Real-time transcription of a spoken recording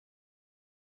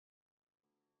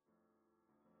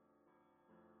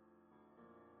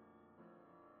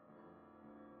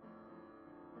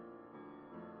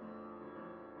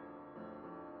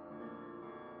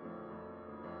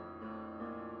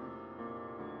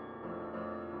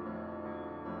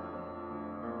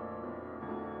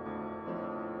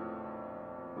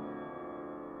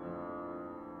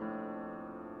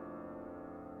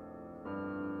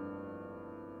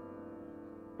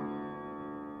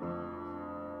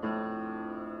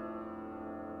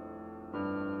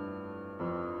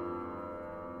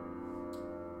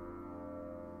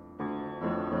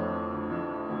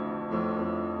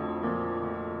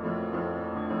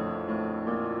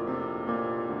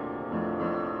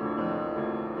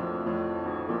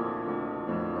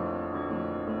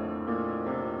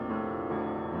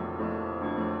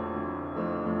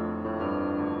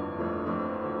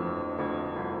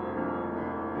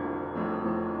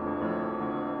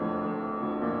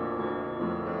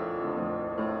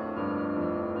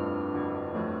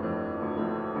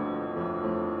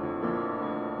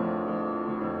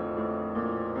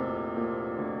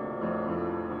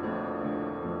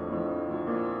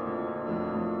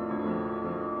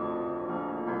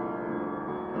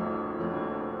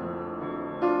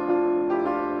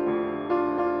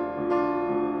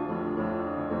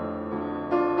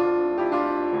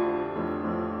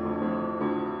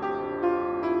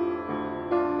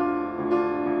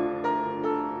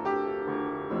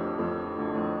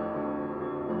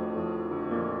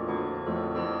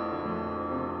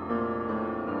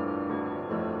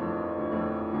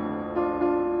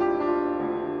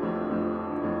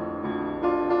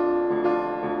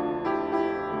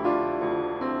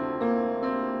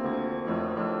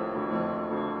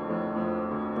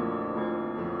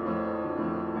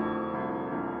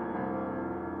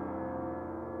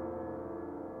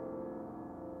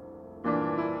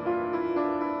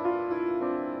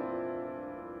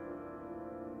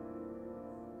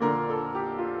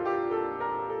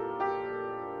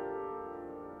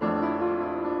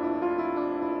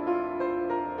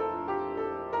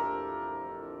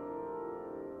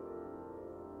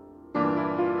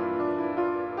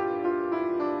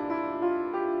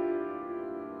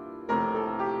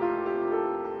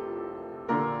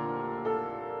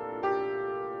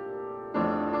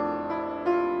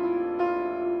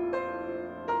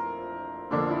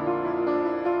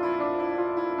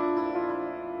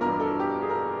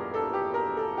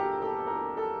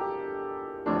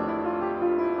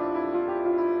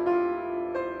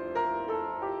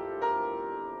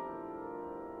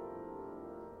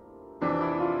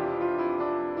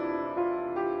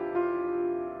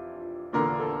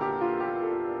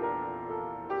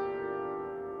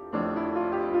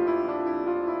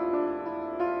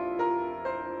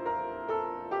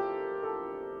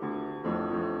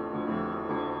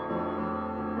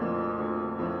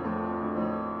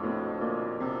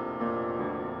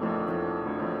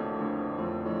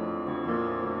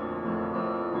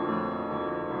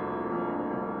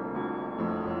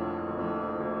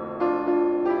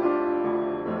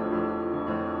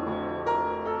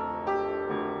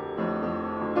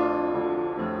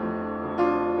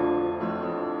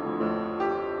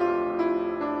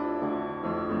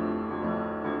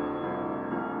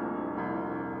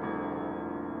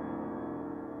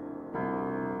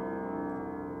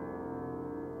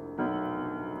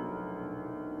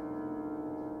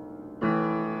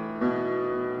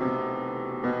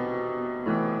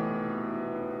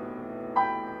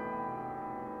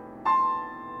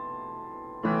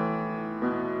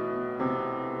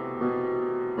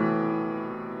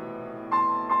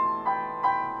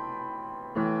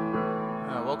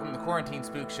Quarantine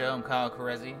Spook Show. I'm Kyle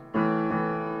Carezzi.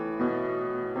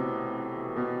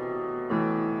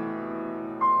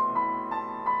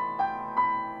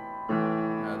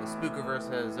 The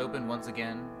Spookiverse has opened once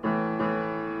again.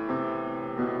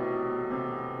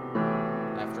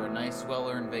 After a nice,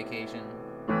 well-earned vacation.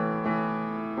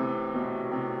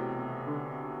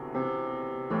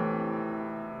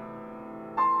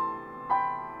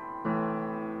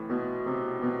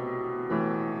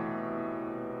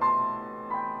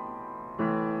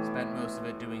 Spent most of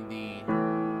it doing the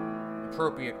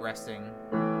appropriate resting.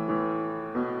 And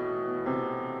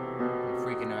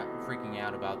freaking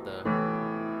out about the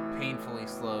painfully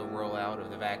slow rollout of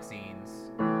the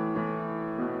vaccines.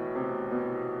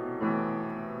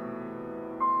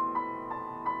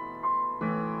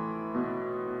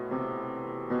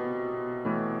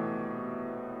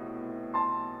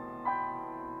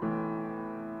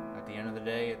 At the end of the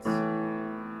day,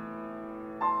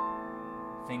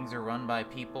 things are run by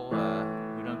people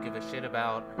who don't give a shit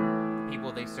about the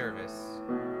people they service,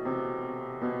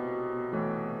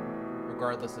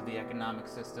 regardless of the economic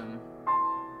system.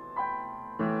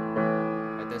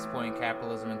 At this point,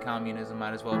 capitalism and communism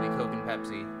might as well be Coke and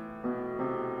Pepsi.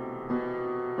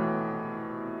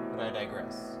 But I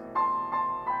digress.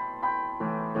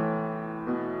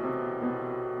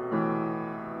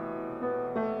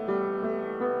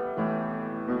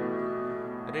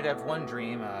 I did have one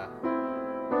dream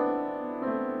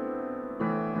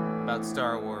about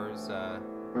Star Wars. I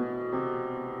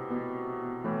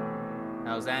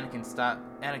was Anakin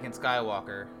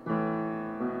Skywalker.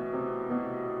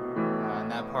 In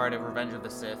that part of Revenge of the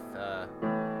Sith,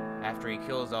 after he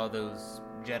kills all those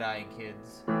Jedi and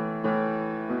kids.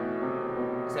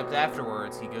 Except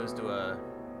afterwards, he goes to a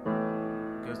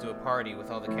party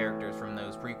with all the characters from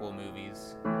those prequel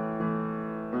movies.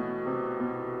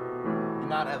 And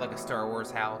not at like a Star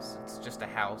Wars house. It's just a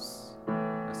house,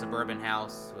 a suburban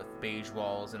house with beige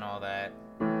walls and all that.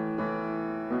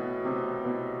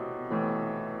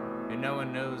 And no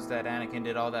one knows that Anakin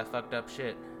did all that fucked up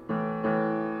shit.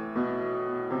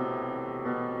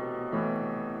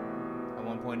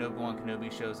 Obi-Wan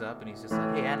Kenobi shows up and he's just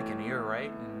like, "Hey Anakin, are you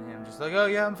alright?" And I'm just like, "Oh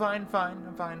yeah, I'm fine. So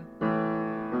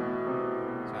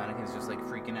Anakin's just like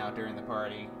freaking out during the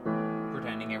party,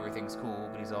 pretending everything's cool,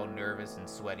 but he's all nervous and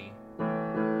sweaty.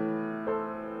 And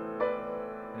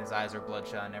his eyes are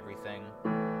bloodshot and everything.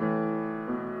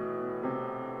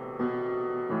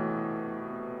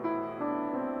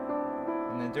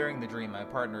 And then during the dream, my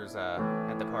partner's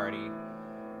at the party.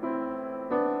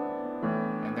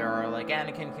 There are like,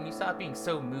 "Anakin, can you stop being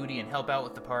so moody and help out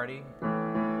with the party?"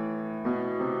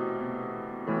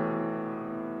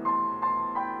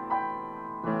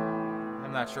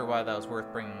 I'm not sure why that was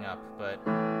worth bringing up, but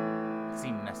it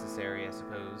seemed necessary, I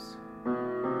suppose.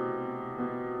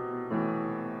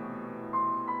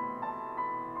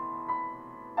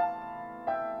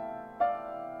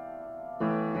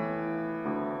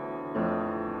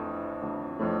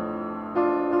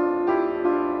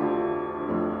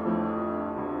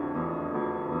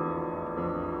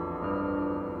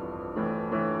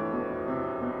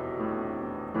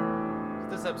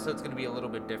 This episode's going to be a little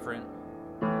bit different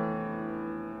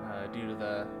due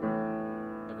to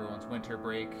everyone's winter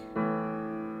break.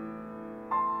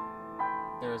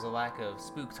 There is a lack of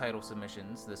spook title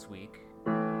submissions this week.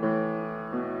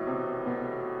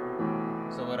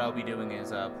 So what I'll be doing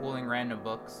is pulling random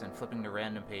books and flipping to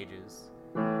random pages,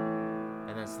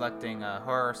 and then selecting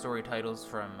horror story titles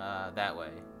from that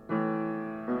way.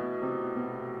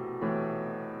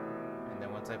 And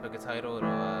then once I pick a title,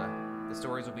 the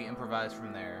stories will be improvised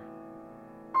from there.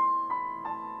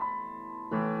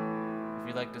 If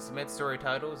you'd like to submit story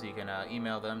titles, you can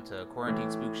email them to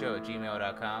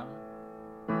quarantinespookshow@gmail.com.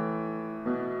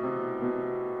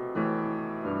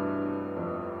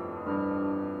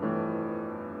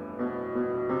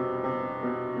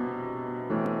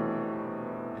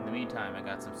 In the meantime, I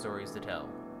got some stories to tell.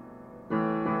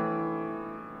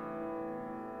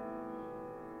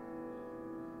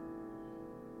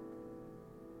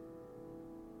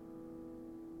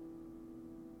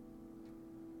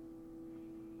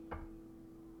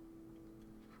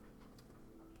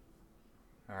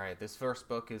 Alright, this first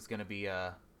book is going to be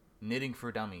Knitting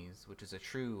for Dummies, which is a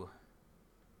true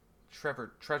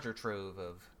treasure trove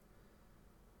of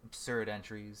absurd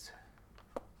entries.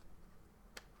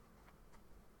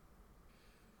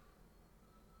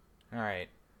 Alright,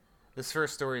 this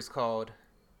first story is called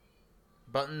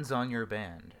Buttons on Your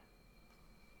Band.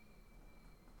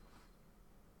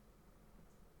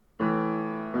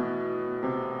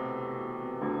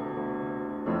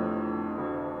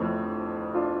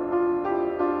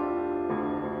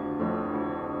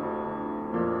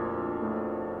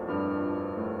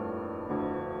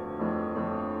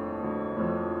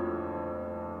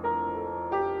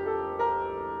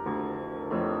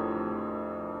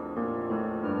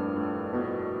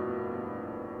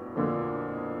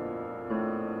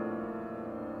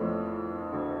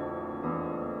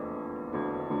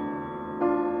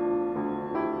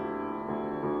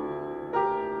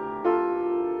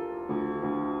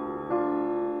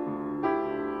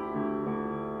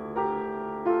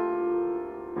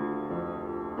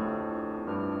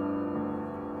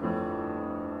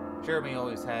 Jeremy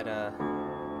always had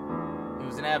he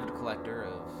was an avid collector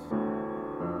of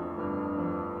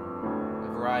a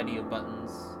variety of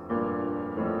buttons.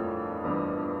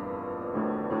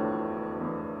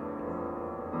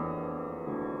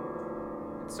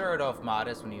 It started off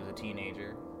modest when he was a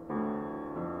teenager.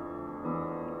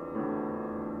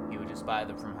 He would just buy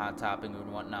them from Hot Topic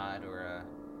and whatnot, or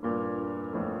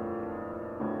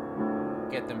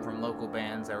get them from local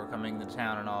bands that were coming to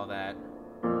town and all that.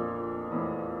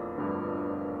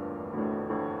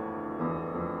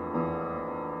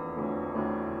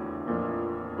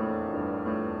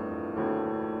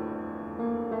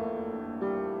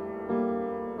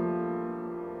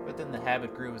 But then the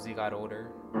habit grew as he got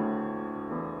older.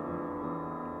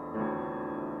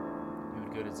 He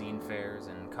would go to zine fairs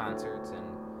and concerts and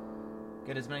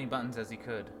get as many buttons as he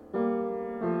could.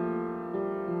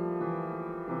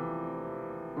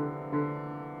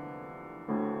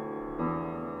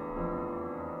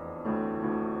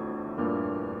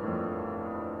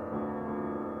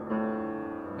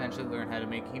 Eventually learned how to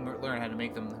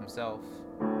make them himself.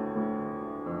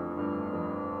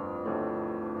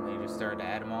 And he just started to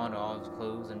add them on to all his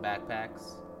clothes and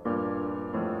backpacks.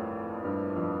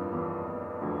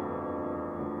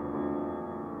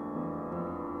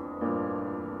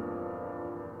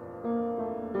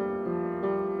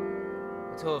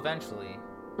 Until eventually,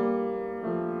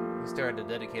 he started to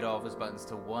dedicate all of his buttons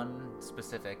to one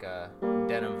specific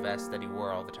denim vest that he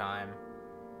wore all the time.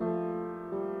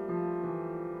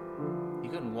 He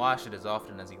couldn't wash it as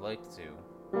often as he liked to,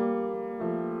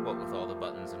 what with all the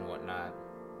buttons and whatnot.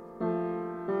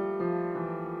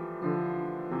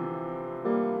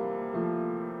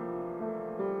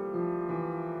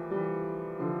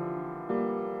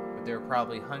 But there were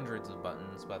probably hundreds of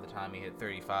buttons by the time he hit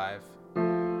 35.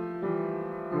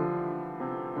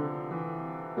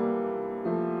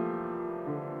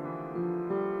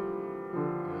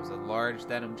 Large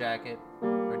denim jacket,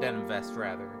 or denim vest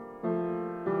rather.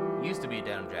 It used to be a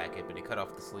denim jacket, but he cut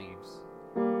off the sleeves.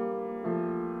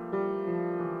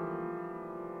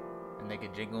 And they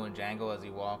could jingle and jangle as he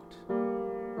walked.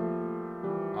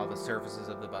 All the surfaces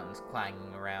of the buttons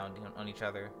clanging around on each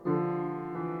other.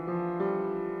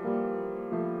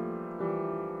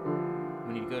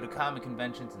 When he'd go to comic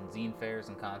conventions and zine fairs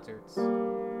and concerts,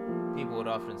 people would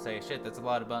often say, "Shit, that's a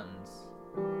lot of buttons."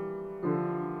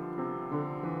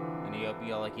 He'll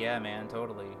be all like, "Yeah, man,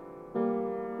 totally."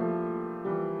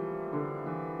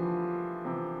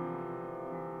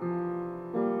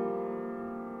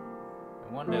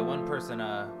 And one day, one person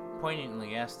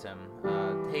poignantly asked him,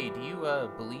 "Hey, do you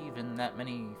believe in that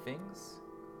many things?"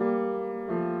 And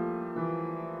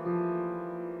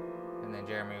then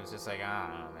Jeremy was just like, "I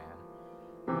don't know, man."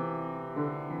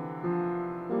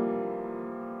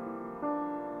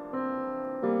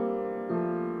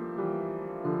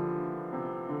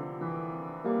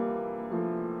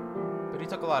 He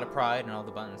took a lot of pride in all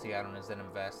the buttons he had on his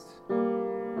denim vest.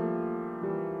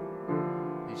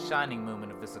 His shining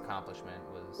moment of this accomplishment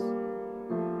was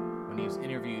when he was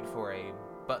interviewed for a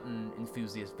button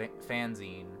enthusiast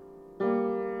fanzine.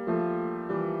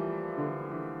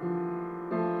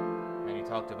 And he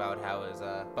talked about how his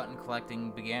button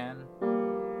collecting began, and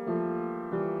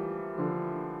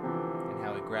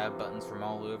how he grabbed buttons from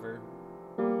all over,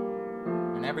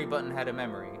 and every button had a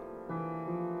memory.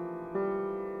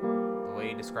 The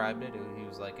way he described it, he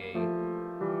was like a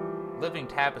living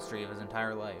tapestry of his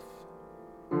entire life,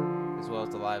 as well as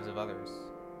the lives of others.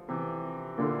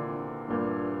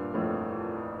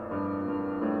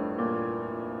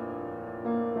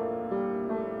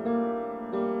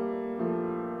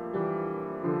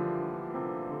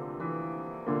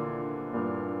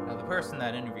 Now, the person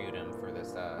that interviewed him for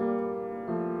this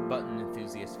button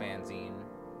enthusiast fanzine,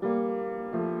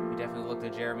 he definitely looked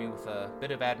at Jeremy with a bit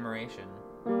of admiration.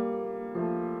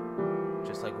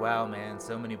 Just like, "Wow, man,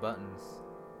 so many buttons."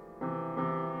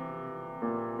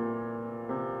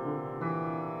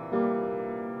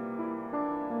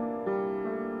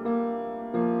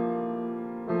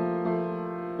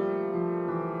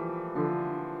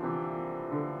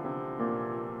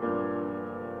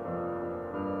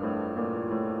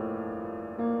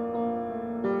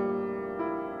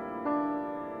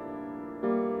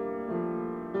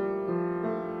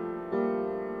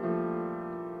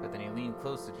 But then he leaned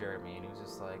close to Jeremy and he was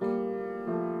just like,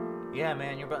 "Yeah,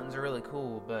 man, your buttons are really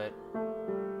cool, but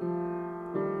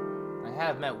I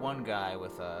have met one guy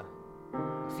with a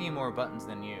few more buttons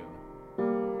than you."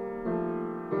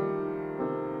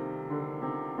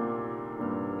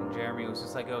 And Jeremy was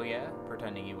just like, "Oh yeah?"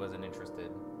 pretending he wasn't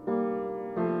interested.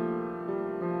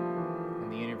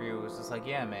 And the interviewer was just like,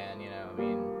 "Yeah, man,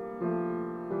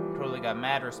 totally got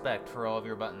mad respect for all of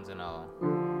your buttons and all.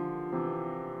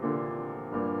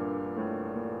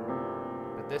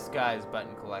 But this guy's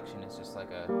button collection is just like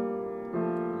a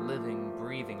living,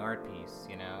 breathing art piece,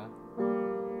 you know?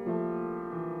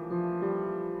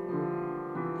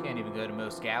 Can't even go to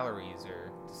most galleries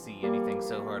or to see anything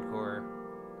so hardcore.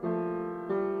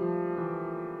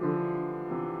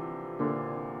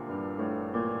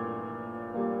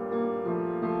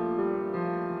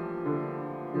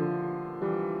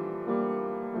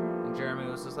 And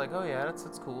Jeremy was just like, "Oh yeah,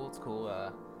 that's cool. It's cool.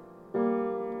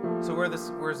 So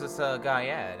where's this guy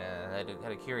at?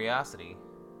 Out of curiosity."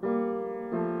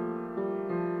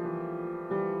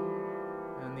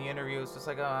 And the interview was just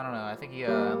like, "Oh, I don't know. I think he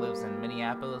lives in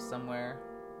Minneapolis somewhere."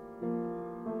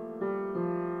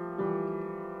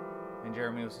 And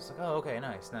Jeremy was just like, "Oh, okay,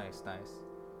 nice. And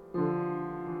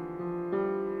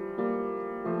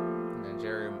then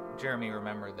Jeremy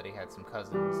remembered that he had some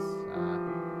cousins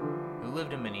who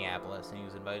lived in Minneapolis, and he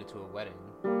was invited to a wedding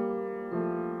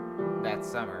that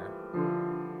summer.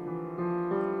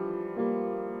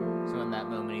 So in that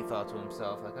moment, he thought to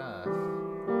himself, like, if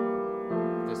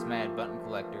this mad button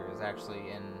collector is actually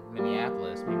in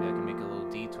Minneapolis, maybe I can make a little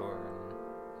detour and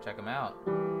check him out."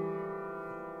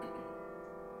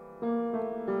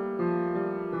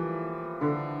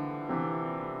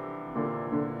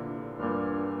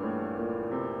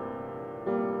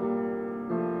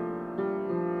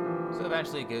 So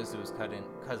eventually he goes to his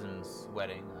cousin's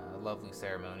wedding, a lovely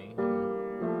ceremony,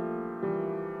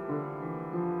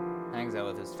 hangs out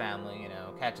with his family, you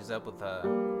know, catches up with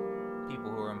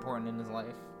people who are important in his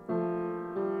life.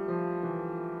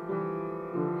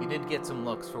 He did get some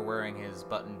looks for wearing his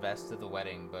button vest to the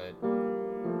wedding, but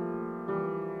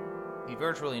he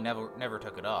virtually never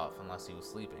took it off unless he was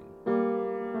sleeping.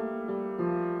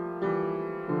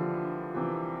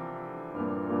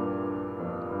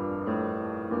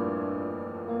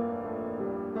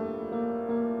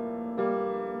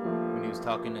 When he was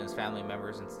talking to his family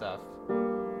members and stuff,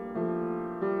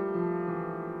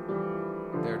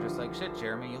 they're just like, "Shit,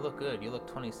 Jeremy, you look good. You look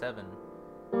 27.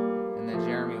 And then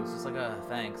Jeremy was just like,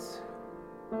 "Thanks."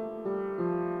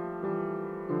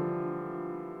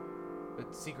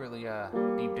 But secretly,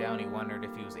 deep down, he wondered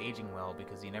if he was aging well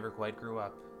because he never quite grew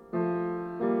up.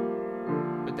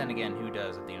 But then again, who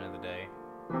does at the end of the day?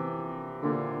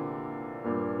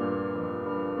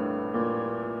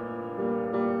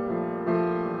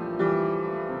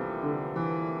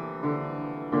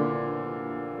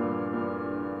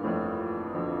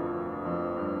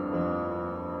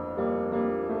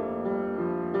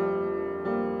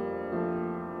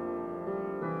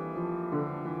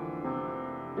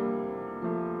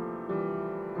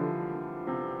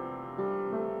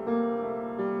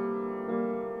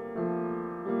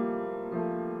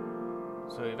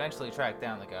 So he eventually tracked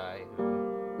down the guy,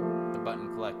 the button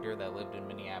collector that lived in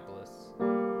Minneapolis.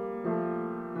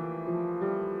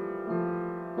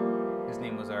 His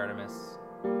name was Artemis.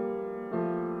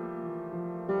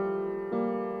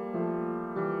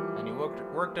 And he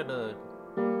worked at a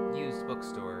used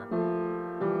bookstore.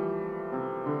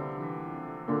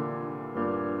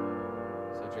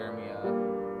 So Jeremy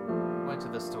went to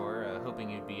the store hoping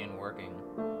he'd be in working.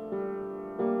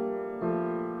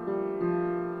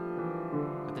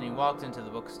 Walked into the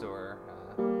bookstore,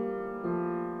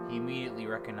 he immediately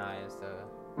recognized the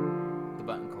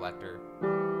button collector.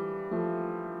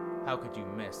 How could you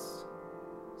miss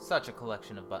such a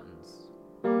collection of buttons?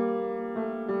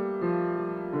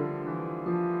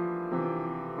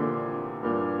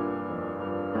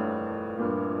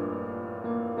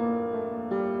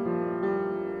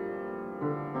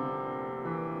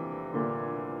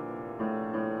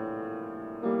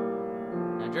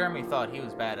 Now Jeremy thought he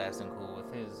was badass and cool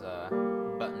with his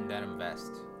button denim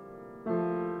vest.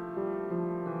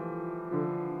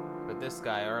 But this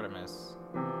guy, Artemis,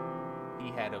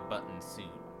 he had a button suit.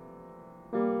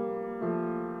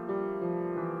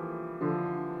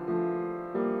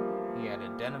 He had a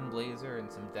denim blazer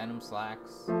and some denim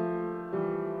slacks.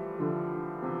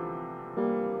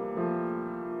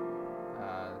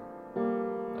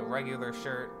 A regular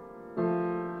shirt,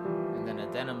 and then a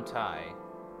denim tie.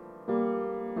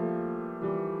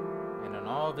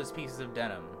 All of his pieces of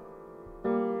denim,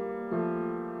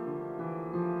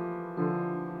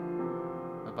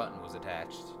 a button was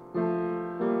attached.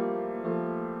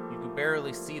 You could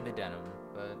barely see the denim,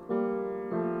 but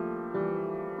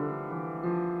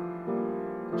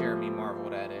Jeremy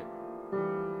marveled at it.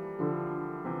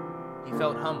 He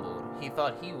felt humbled. He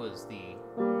thought he was the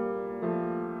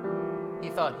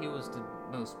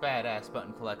most badass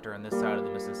button collector on this side of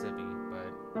the Mississippi,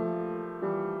 but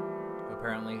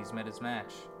apparently he's met his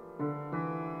match.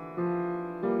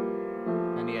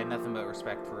 nothing but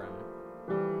respect for him.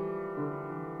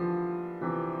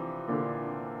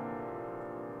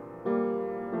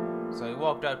 So he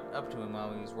walked up to him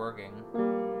while he was working.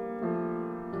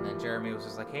 And then Jeremy was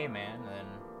just like, hey man. And then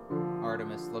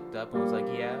Artemis looked up and was like,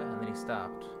 yeah. And then he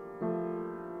stopped.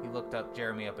 He looked up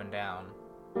Jeremy up and down.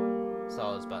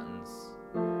 Saw his buttons.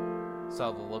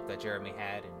 Saw the look that Jeremy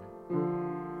had in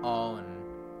awe and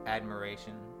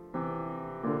admiration.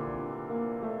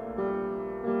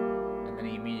 And then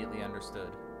he immediately understood.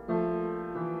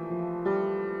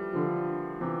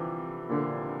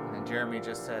 And then Jeremy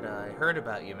just said, I heard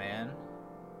about you, man.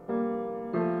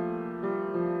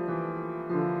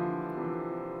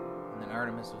 And then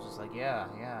Artemis was just like, yeah.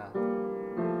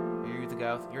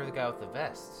 You're the guy with the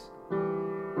vest.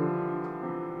 And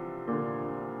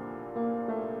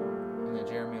then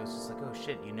Jeremy was just like, oh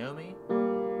shit, you know me?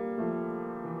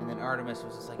 And then Artemis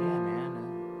was just like, yeah, man.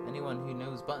 Anyone who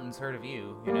knows buttons heard of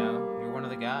you, you know? You're one of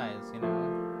the guys, you know?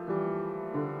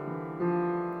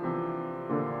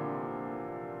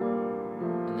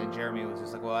 And then Jeremy was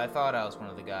just like, well, I thought I was one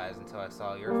of the guys until I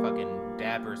saw your fucking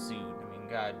dapper suit. I mean,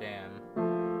 goddamn.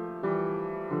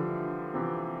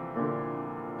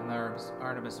 And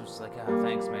Artemis was just like, oh,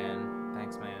 thanks, man.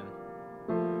 Thanks, man.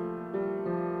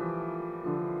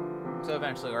 So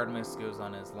eventually Artemis goes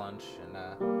on his lunch, and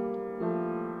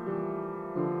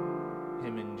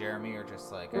him and Jeremy are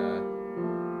just like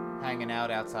hanging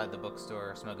out outside the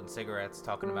bookstore, smoking cigarettes,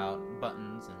 talking about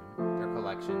buttons and their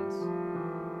collections.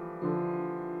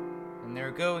 And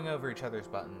they're going over each other's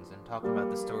buttons and talking about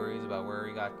the stories about where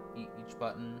he got each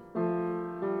button.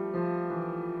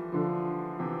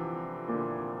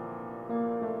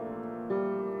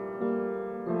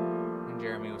 And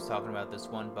Jeremy was talking about this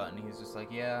one button. He's just like,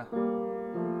 yeah,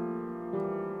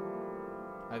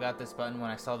 I got this button when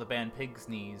I saw the band Pig's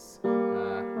Knees.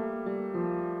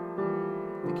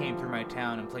 They came through my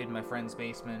town and played in my friend's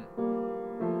basement,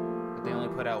 but they only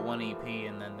put out one EP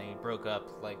and then they broke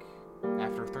up like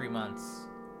after 3 months.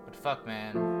 But fuck,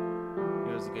 man,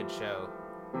 it was a good show.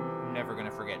 I'm never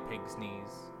gonna forget Pig's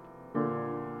Knees.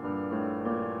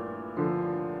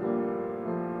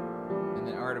 And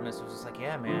then Artemis was just like,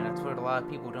 yeah, man, that's what a lot of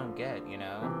people don't get, you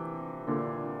know?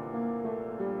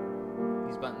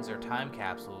 These buttons are time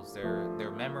capsules.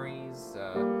 They're memories.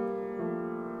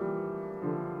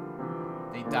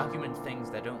 They document things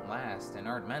that don't last and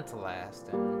aren't meant to last,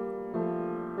 and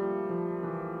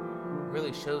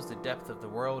really shows the depth of the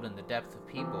world and the depth of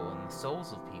people and the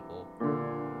souls of people.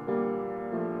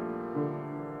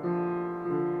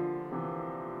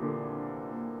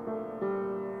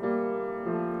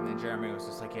 And then Jeremy was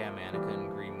just like, yeah, man, I couldn't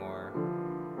agree more.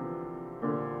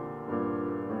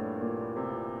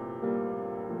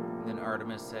 And then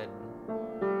Artemis said,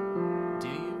 do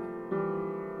you?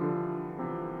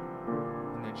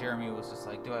 And then Jeremy was just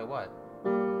like, do I what?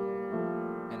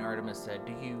 And Artemis said,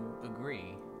 do you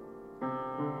agree?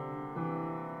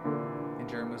 And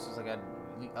Jeremy was just like,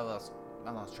 I lost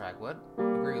track. What?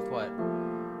 Agree with what?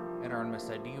 And Artemis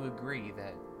said, do you agree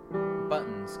that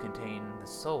buttons contain the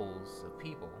souls of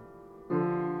people?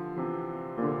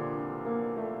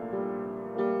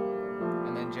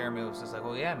 And then Jeremy was just like,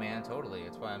 well, yeah, man, totally.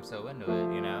 That's why I'm so into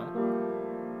it, you know?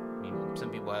 I mean, some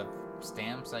people have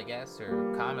stamps, I guess,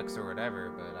 or comics or whatever,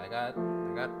 but I got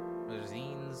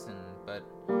zines, but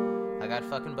I got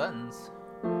fucking buttons.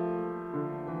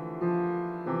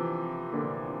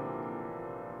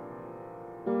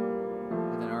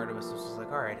 And then Artemis was just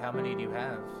like, alright, how many do you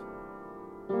have?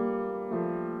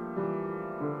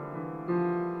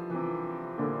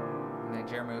 And then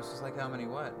Jeremy was just like, how many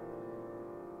what?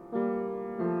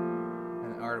 And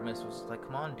then Artemis was like,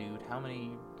 come on, dude, how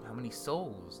many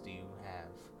souls do you have?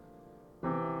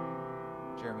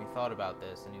 Jeremy thought about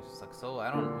this, and he was just like,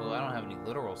 I don't have any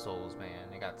literal souls,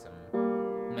 man. I got some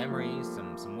memories,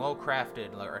 some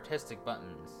well-crafted, like, artistic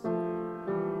buttons.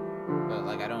 But,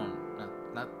 like, I don't,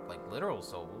 not like literal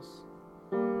souls.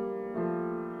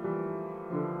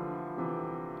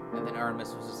 And then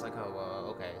Artemis was just like, oh, well,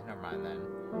 okay, never mind then.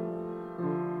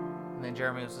 And then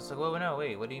Jeremy was just like, well, no,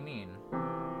 wait, what do you mean?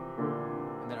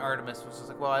 And then Artemis was just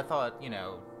like, well, I thought, you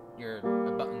know, you're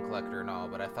a button collector and all,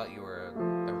 but I thought you were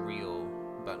a real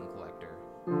button collector.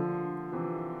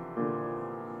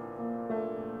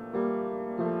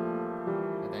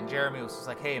 And then Jeremy was just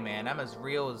like, hey man, I'm as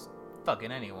real as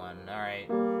fucking anyone, alright?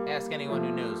 Ask anyone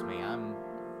who knows me.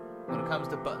 When it comes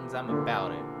to buttons, I'm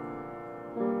about it.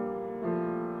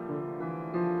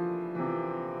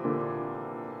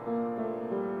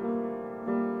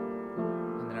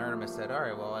 And then Artemis said,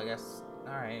 alright, I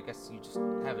guess you just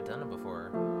haven't done it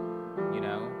before. You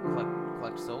know,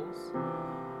 collect souls.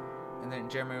 And then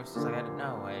Jeremy was just like, I didn't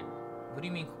know. What do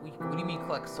you mean? What do you mean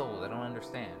collect souls? I don't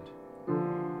understand.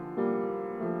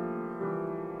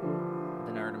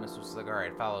 Then Artemis was like, "All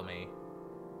right, follow me."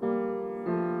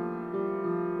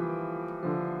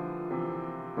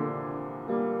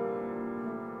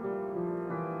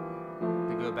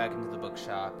 They go back into the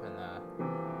bookshop and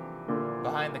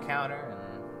behind the counter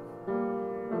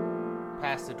and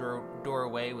past the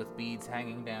doorway with beads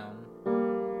hanging down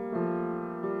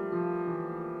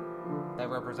that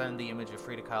represented the image of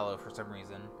Frida Kahlo for some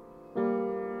reason.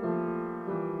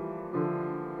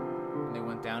 And they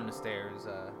went down the stairs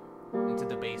into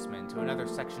the basement to another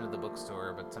section of the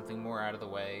bookstore, but something more out of the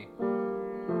way.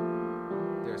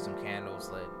 There were some candles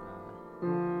lit.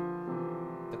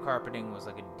 The carpeting was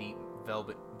like a deep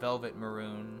velvet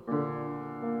maroon.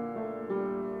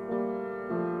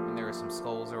 And there were some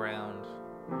skulls around.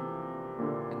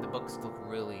 And the books look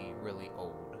really, really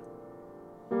old.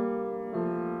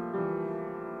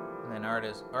 And then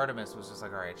Artemis was just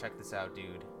like, "Alright, check this out,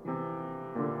 dude."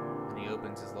 And he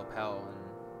opens his lapel and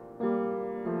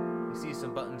you see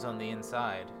some buttons on the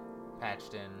inside,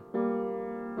 patched in.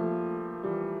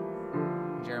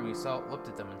 And Jeremy looked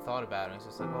at them and thought about it, and he's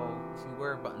just like, "Well, if you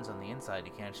wear buttons on the inside,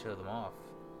 you can't show them off."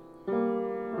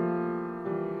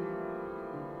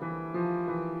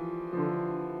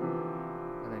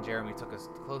 And then Jeremy took a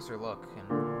closer look, and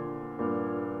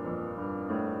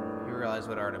he realized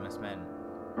what Artemis meant.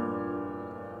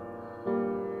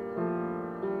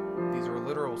 These were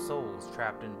literal souls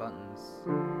trapped in buttons.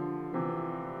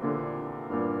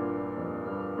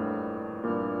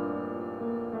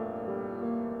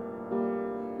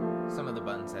 Some of the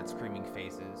buttons had screaming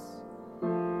faces.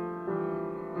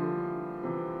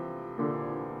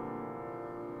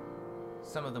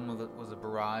 Some of them was a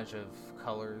barrage of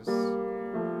colors,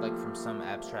 like from some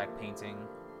abstract painting,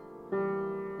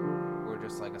 or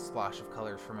just like a splosh of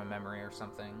colors from a memory or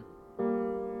something.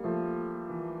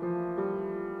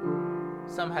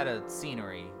 Some had a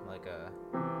scenery, like a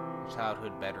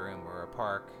childhood bedroom or a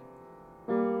park,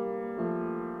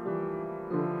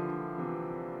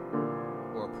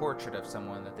 or a portrait of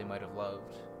someone that they might have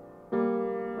loved.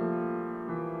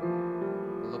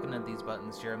 But looking at these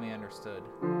buttons, Jeremy understood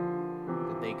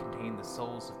that they contained the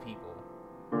souls of people.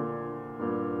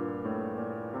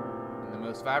 And the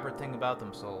most vibrant thing about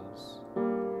them souls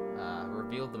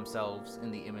revealed themselves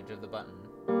in the image of the button.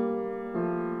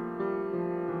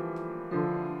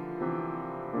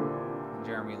 And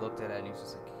Jeremy looked at it and he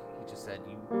just said,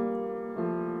 you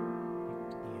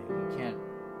can't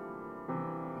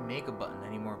make a button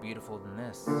any more beautiful than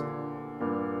this. And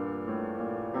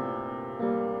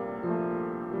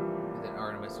then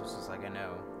Artemis was just like, I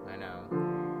know.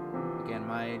 Again,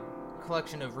 my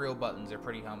collection of real buttons are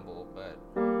pretty humble, but,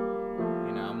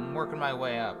 I'm working my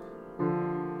way up.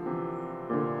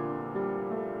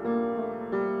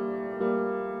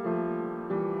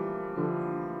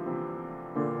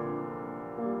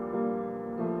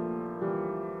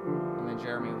 And then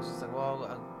Jeremy was just like,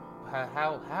 well,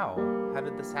 how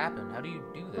did this happen? How do you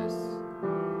do this?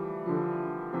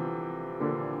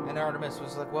 And Artemis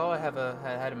was like, well, I had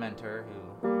a mentor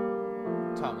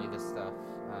who taught me this stuff.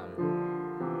 If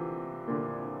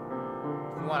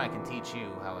you want, I can teach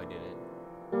you how I did it.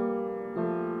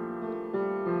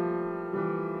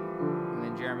 And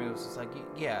then Jeremy was just like,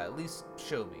 yeah, at least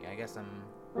show me. I guess I'm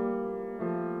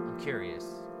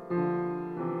curious.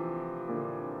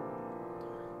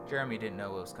 Jeremy didn't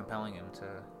know what was compelling him to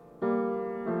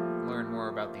learn more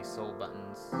about these soul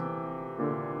buttons.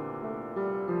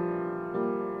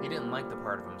 He didn't like the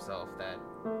part of himself that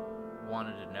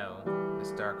wanted to know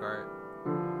this dark art.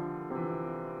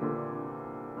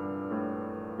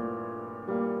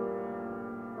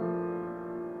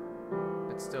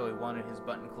 But still, he wanted his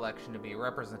button collection to be a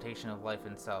representation of life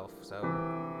itself, so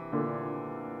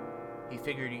he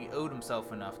figured he owed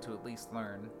himself enough to at least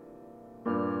learn.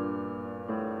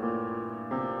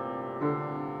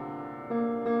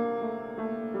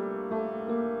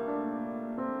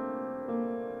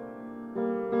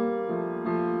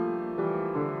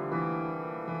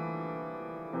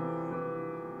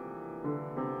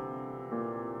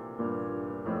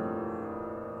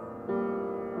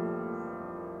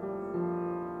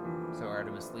 So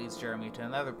Artemis leads Jeremy to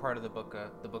another part of the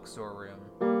bookstore room,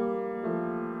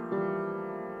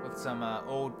 with some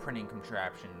old printing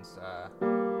contraptions.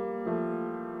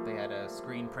 They had a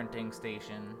screen printing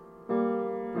station.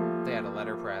 They had a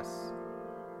letterpress.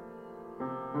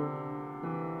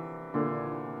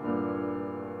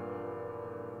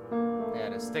 They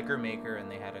had a sticker maker, and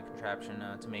they had a contraption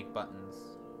to make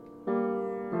buttons.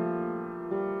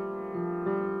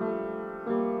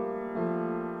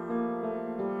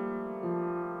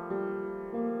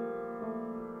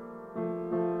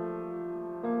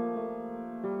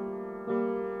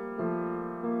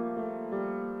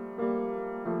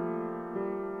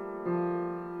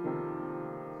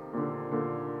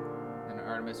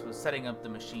 Artemis was setting up the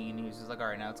machine, he was just like,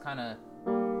 alright, now it's kind of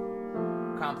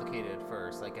complicated at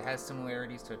first. Like, it has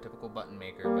similarities to a typical button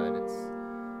maker, but it's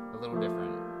a little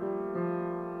different.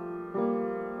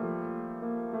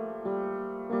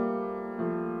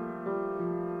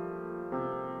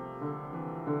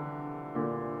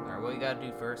 Alright, what you gotta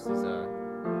do first is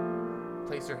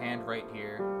place your hand right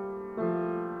here,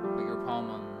 put your palm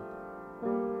on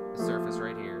the surface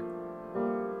right here.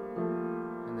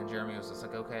 And then Jeremy was just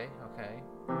like, okay.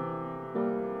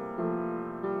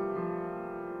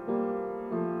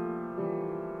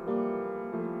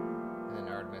 And then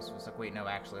Artemis was like, wait, no,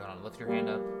 actually, hold on, lift your hand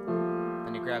up.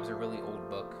 Then he grabs a really old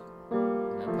book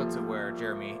and then puts it where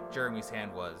Jeremy's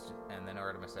hand was. And then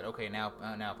Artemis said, okay, now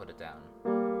put it down.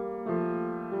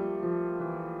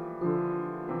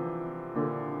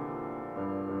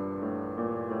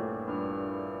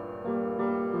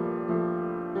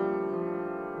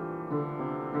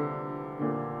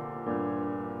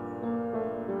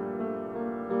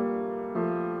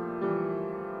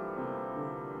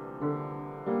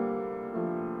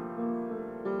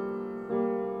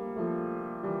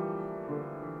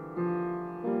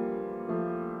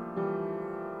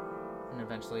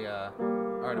 Eventually,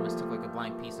 Artemis took like a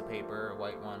blank piece of paper, a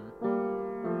white one,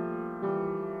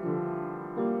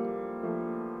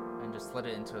 and just slid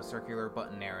it into a circular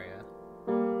button area.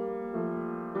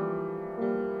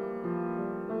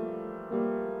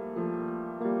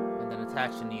 And then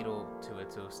attached a needle to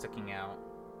it so it was sticking out.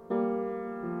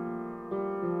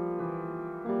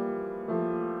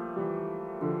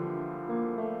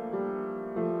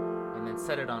 And then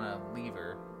set it on a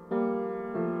lever.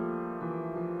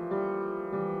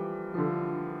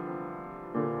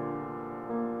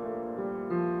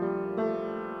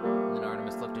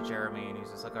 Jeremy, and he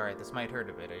was just like, alright, this might hurt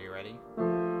a bit, are you ready?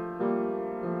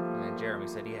 And then Jeremy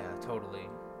said, yeah, totally.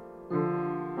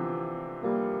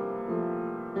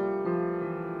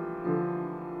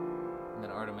 And then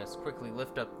Artemis quickly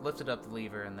lifted up the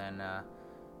lever and then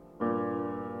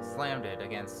slammed it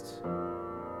against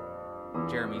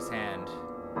Jeremy's hand,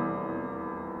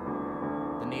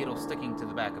 the needle sticking to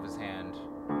the back of his hand.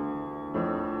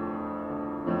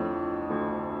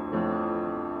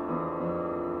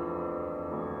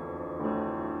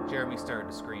 Jeremy started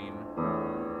to scream.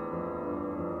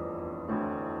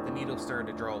 The needle started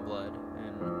to draw blood,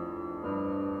 and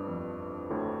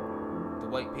the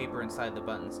white paper inside the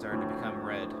button started to become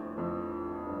red.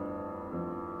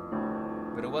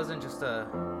 But it wasn't just the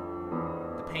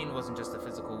pain wasn't just a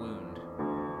physical wound.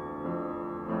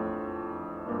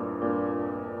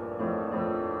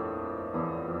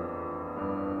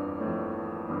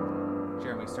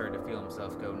 Jeremy started to feel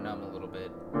himself go numb a little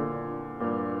bit.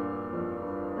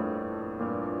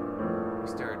 He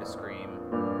started to scream.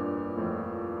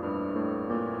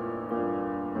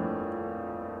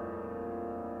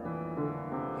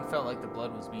 He felt like the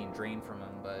blood was being drained from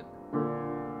him, but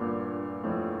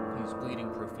he was bleeding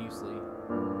profusely.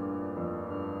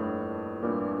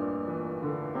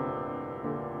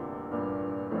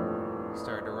 He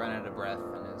started to run out of breath,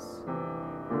 and his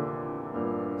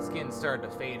skin started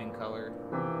to fade in color.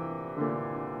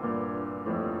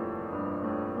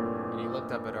 He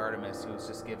looked up at Artemis, who was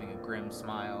just giving a grim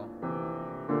smile.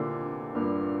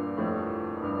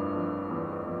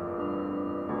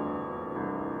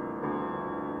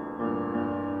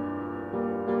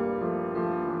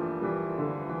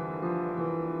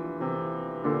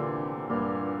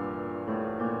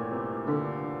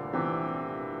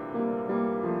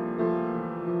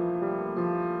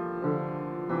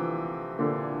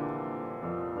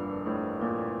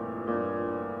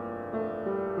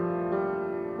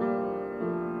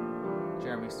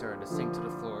 Jeremy started to sink to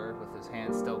the floor with his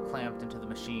hand still clamped into the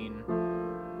machine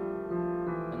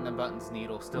and the button's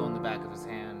needle still in the back of his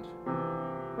hand.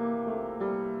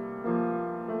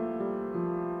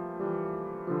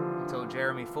 Until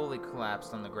Jeremy fully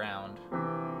collapsed on the ground,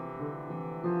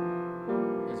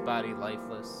 his body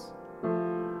lifeless.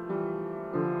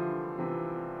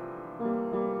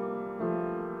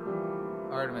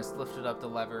 Artemis lifted up the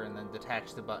lever and then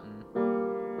detached the button.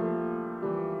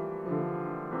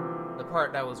 The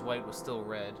part that was white was still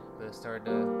red, but it started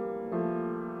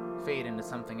to fade into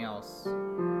something else.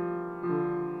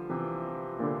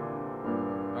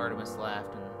 Artemis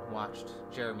laughed and watched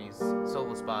Jeremy's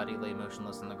soulless body lay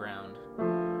motionless on the ground.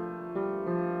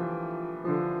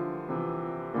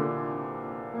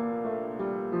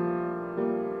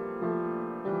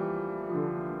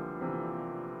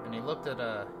 And he looked at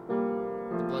the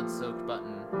blood-soaked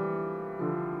button.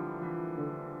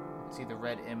 You could see the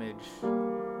red image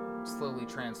slowly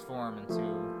transform into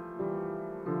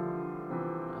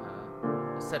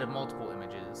a set of multiple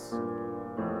images.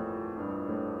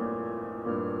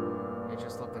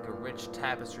 rich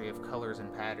tapestry of colors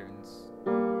and patterns.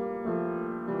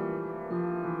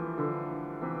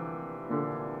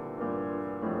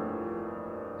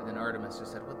 And then Artemis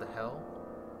just said, "What the hell?"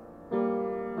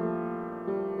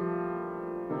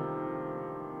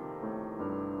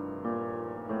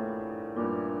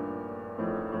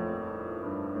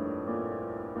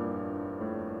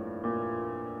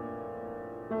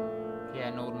 He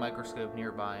had an old microscope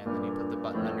nearby, and then he put the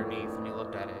button underneath and he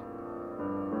looked at it.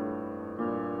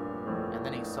 And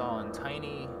then he saw in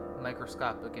tiny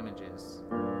microscopic images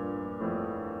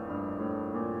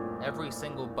every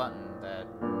single button that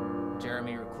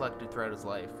Jeremy collected throughout his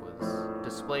life was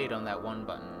displayed on that one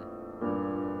button.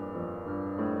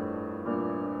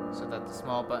 So that the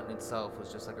small button itself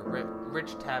was just like a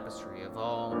rich tapestry of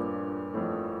all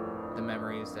the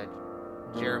memories that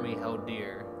Jeremy held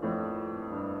dear.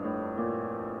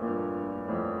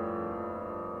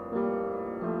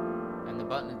 And the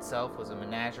button itself was a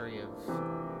menagerie of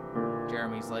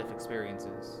Jeremy's life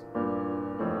experiences.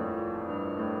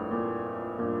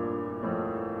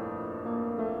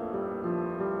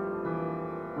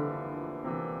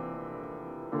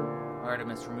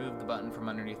 Artemis removed the button from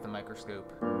underneath the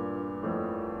microscope.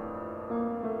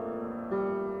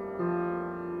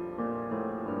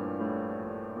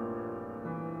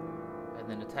 And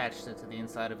then attached it to the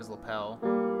inside of his lapel.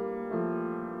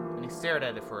 And he stared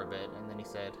at it for a bit, and then he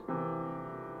said,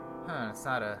 it's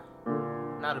not a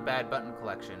bad button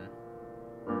collection.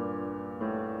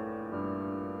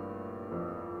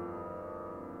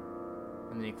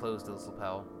 And then he closed his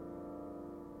lapel.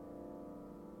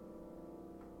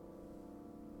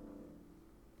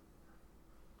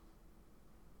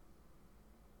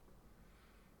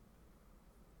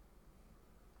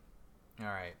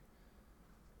 Alright.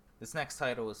 This next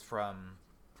title is from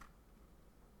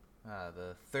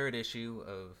the third issue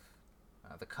of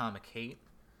the comic Hate,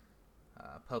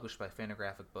 published by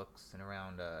Fantagraphic Books in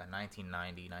around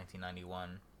 1990,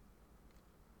 1991.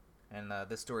 And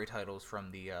this story title is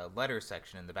from the letters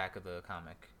section in the back of the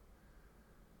comic.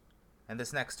 And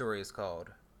this next story is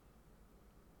called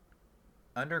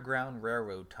Underground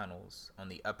Railroad Tunnels on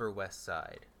the Upper West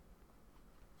Side.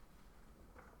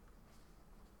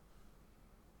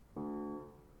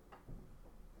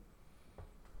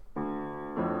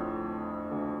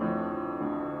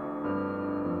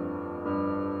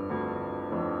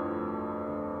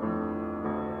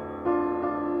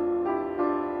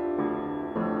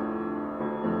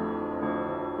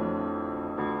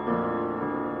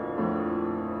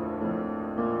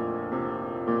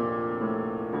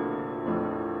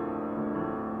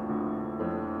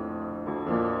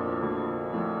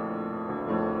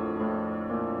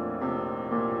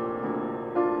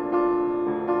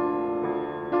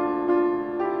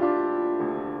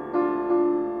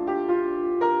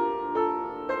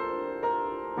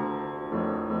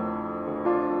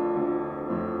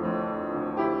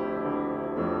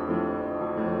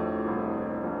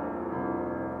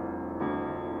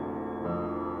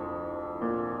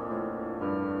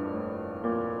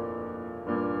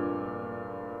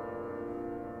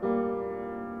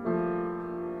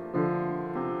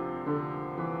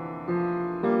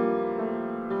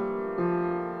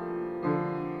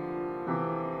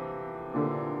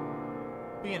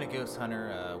 Being a ghost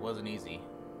hunter wasn't easy.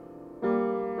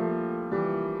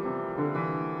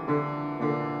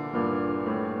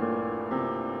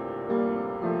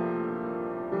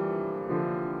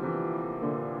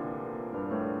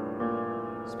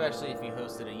 Especially if you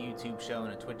hosted a YouTube show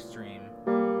and a Twitch stream.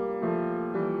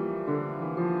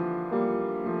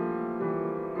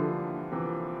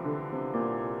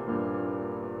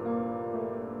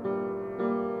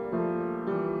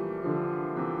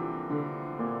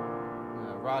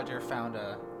 Roger found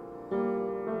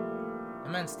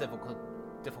immense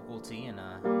difficulty in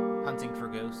hunting for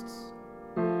ghosts.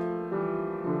 When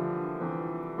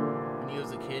he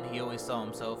was a kid, he always saw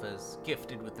himself as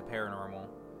gifted with the paranormal,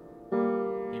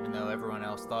 even though everyone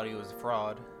else thought he was a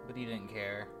fraud, but he didn't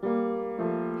care.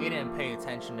 He didn't pay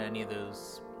attention to any of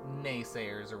those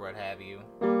naysayers or what have you.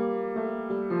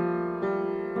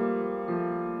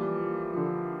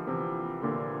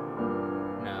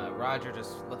 Roger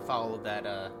just followed that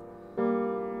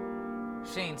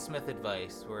Shane Smith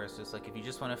advice, where it's just like, if you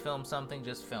just want to film something,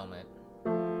 just film it.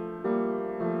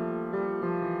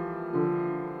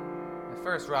 At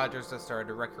first, Roger just started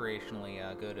to recreationally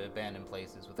go to abandoned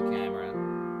places with a camera.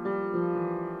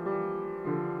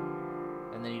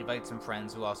 And then he'd invite some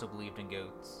friends who also believed in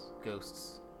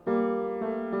ghosts.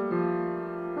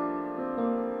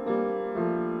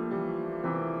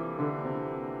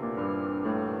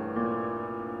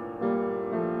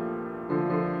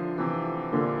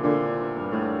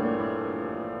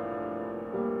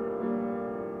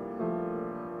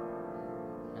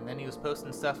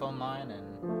 posting stuff online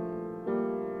and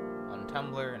on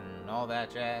Tumblr and all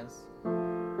that jazz.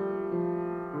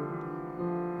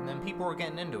 And then people were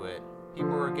getting into it.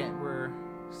 People were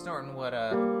snorting what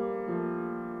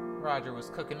Roger was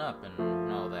cooking up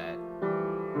and all that.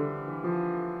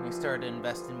 And they started to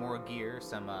invest in more gear,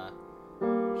 some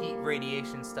heat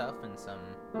radiation stuff and some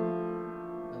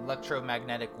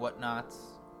electromagnetic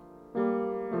whatnots.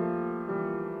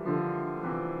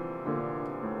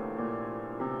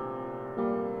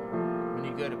 When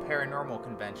you go to paranormal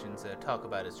conventions to talk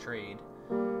about his trade,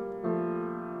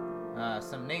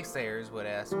 some naysayers would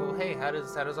ask, well, hey, how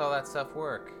does all that stuff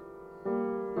work?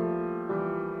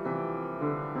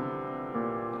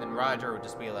 And then Roger would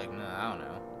just be like, no, I don't know.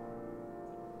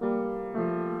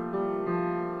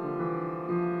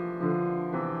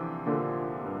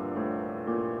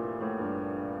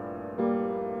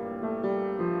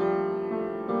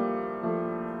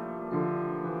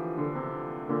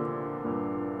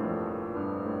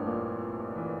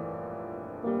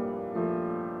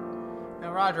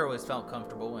 Roger always felt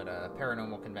comfortable at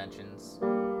paranormal conventions.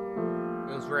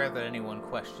 It was rare that anyone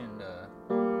questioned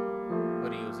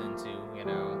what he was into, you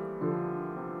know.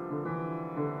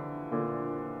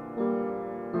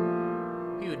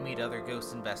 He would meet other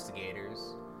ghost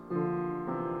investigators,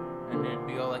 and it'd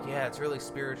be all like, yeah, it's really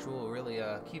spiritual, really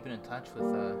keeping in touch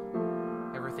with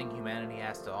everything humanity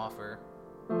has to offer.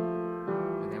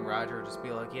 And then Roger would just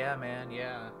be like, yeah, man,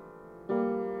 yeah.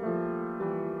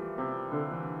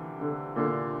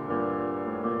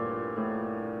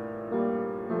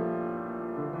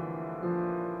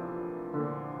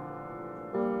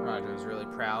 Was really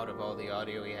proud of all the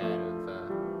audio he had of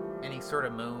any sort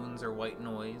of moans or white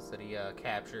noise that he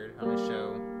captured on his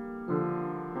show.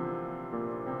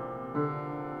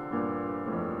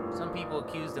 Some people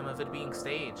accused him of it being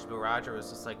staged, but Roger was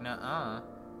just like, nuh-uh.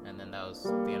 And then that was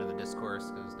the end of the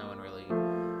discourse, because no one really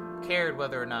cared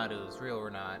whether or not it was real or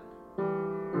not.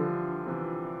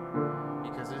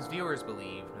 Because his viewers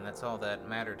believed, and that's all that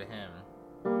mattered to him.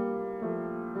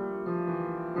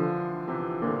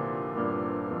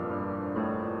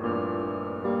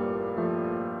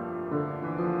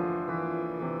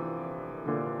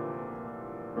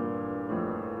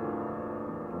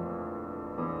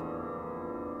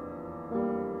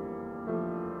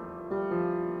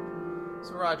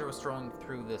 So Roger was strolling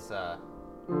through this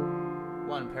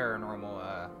one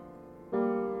paranormal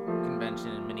convention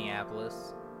in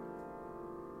Minneapolis.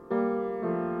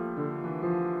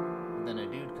 And then a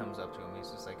dude comes up to him. He's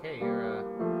just like, hey, you're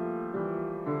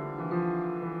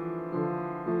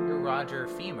Roger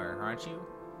Femur, aren't you?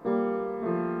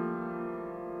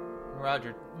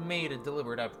 Roger made a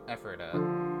deliberate effort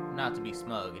not to be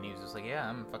smug, and he was just like, yeah,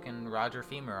 I'm fucking Roger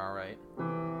Femur, alright.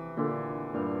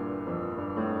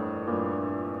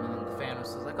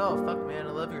 Was like, oh fuck man,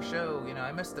 I love your show. You know,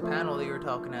 I missed the panel that you were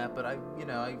talking at, but I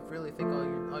really think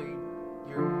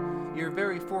you're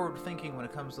very forward thinking when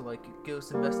it comes to like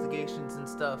ghost investigations and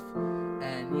stuff.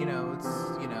 And you know, it's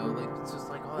just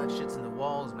like all that shit's in the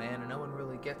walls, man, and no one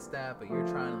really gets that, but you're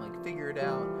trying to like figure it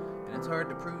out, and it's hard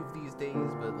to prove these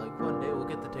days, but like one day we'll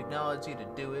get the technology to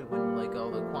do it when like all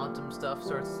the quantum stuff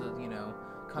starts to, you know,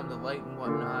 come to light and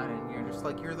whatnot, and you're just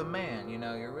like, you're the man, you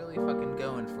know, you're really fucking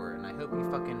going for it, and I hope you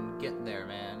fucking get there,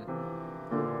 man.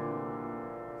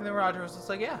 And then Roger was just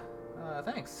like, yeah,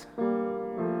 thanks.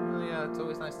 Really, it's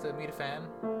always nice to meet a fan.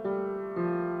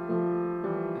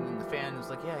 And then the fan was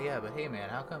like, yeah, but hey man,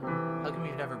 how come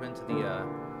you've never been to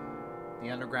the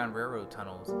Underground Railroad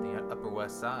tunnels at the Upper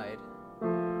West Side?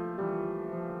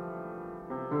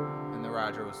 And then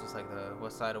Roger was just like, the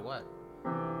west side of what?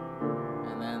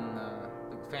 And then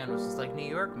fan was just like, New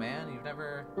York, man, you've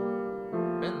never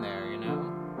been there, you know?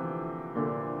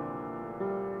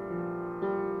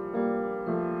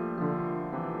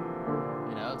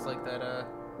 You know, it's like that,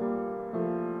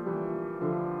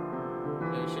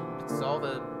 you know, it's all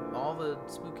the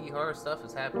spooky horror stuff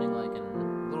is happening like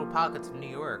in little pockets of New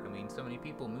York. I mean, so many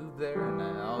people move there, and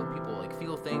all the people like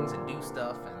feel things and do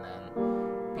stuff, and then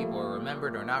people are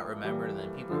remembered or not remembered, and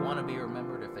then people want to be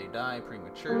remembered if they die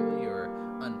prematurely or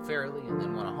unfairly, and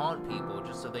then want to haunt people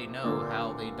just so they know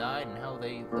how they died and how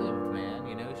they lived, man.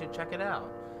 You know, you should check it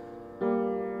out.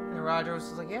 And Roger was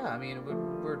just like, yeah, I mean,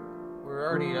 we're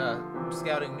already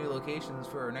scouting new locations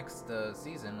for our next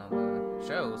season on the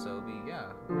show, so it'll be,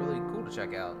 yeah, really cool to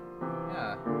check out.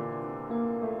 Yeah.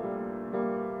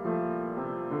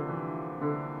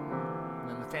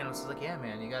 Fan was just like, yeah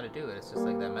man, you gotta do it. It's just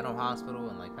like that mental hospital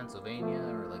in like Pennsylvania,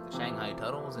 or like the Shanghai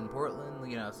tunnels in Portland,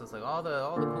 you know. So it's like all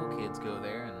the cool kids go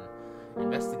there and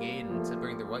investigate, and to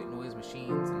bring their white noise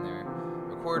machines and their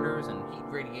recorders and heat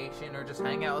radiation, or just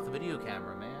hang out with a video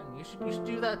camera, man. You should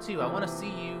do that too. I want to see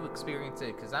you experience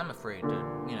it, because I'm afraid to,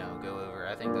 go over.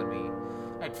 I think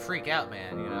I'd freak out,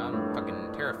 man. I'm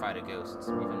fucking terrified of ghosts.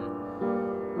 Even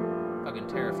fucking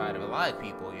terrified of alive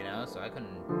people, so I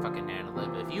couldn't fucking handle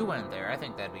it. But if you went there, I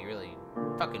think that'd be really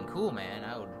fucking cool, man.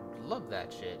 I would love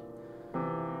that shit.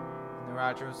 And then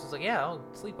Roger was just like, yeah, I'll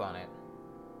sleep on it.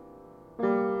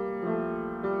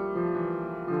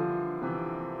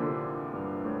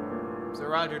 So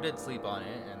Roger did sleep on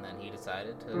it, and then he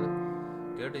decided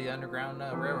to go to the Underground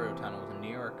Railroad tunnels in New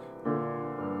York.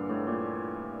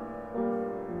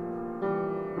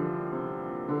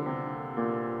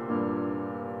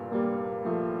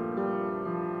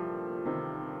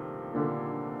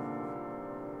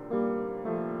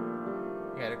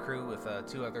 He had a crew with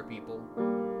 2 other people.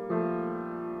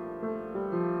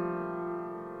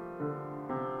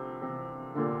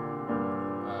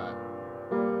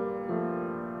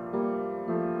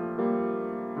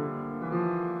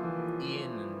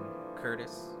 Ian and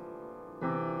Curtis.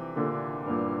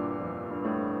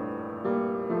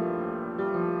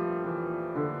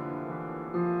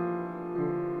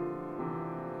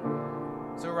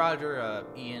 So Roger,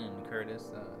 Ian, and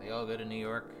Curtis, they all go to New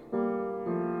York.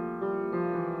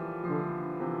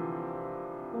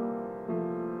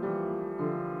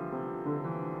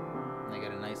 They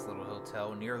get a nice little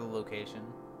hotel near the location.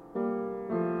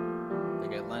 They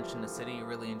get lunch in the city,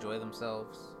 really enjoy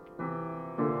themselves.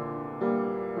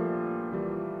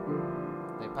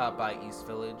 They pop by East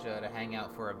Village to hang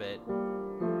out for a bit.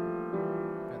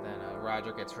 And then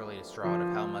Roger gets really distraught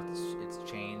of how much it's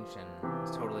changed, and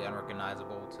it's totally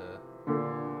unrecognizable to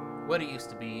what it used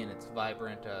to be in its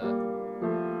vibrant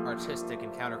artistic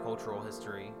and countercultural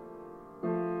history.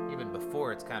 Even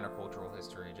before its countercultural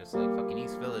history, just like fucking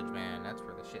East Village, man, that's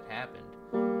where the shit happened.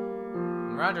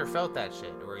 And Roger felt that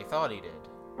shit, or he thought he did.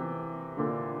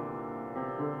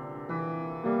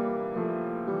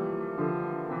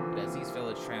 But as East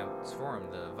Village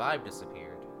transformed, the vibe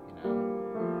disappeared,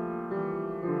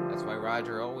 That's why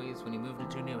Roger always, when he moved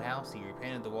into a new house, he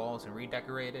repainted the walls and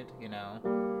redecorated,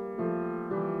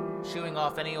 Shooing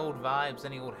off any old vibes,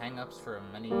 any old hang-ups from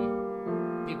any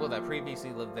people that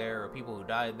previously lived there or people who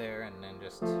died there, and then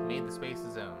just made the space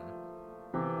his own.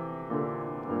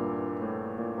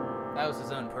 That was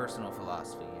his own personal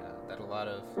philosophy, that a lot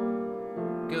of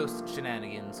ghost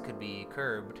shenanigans could be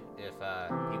curbed if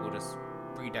people just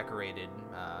redecorated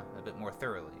a bit more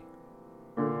thoroughly.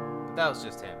 But that was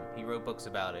just him. He wrote books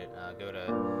about it. Go to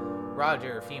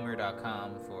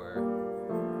rogerfemer.com for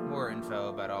more info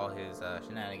about all his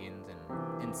shenanigans and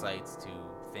insights to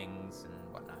things and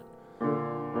whatnot.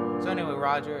 So anyway,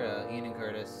 Roger, Ian, and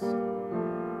Curtis,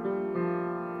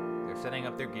 they're setting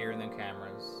up their gear and their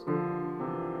cameras.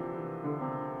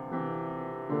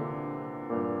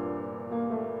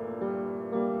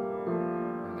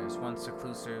 And there's one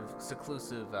seclusive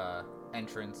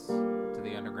entrance to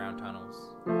the underground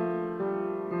tunnels.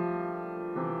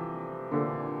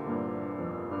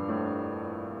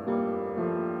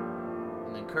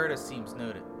 Curtis seems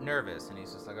nervous, and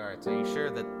he's just like, alright, so you sure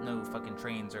that no fucking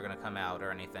trains are gonna come out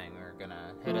or anything, or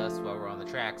gonna hit us while we're on the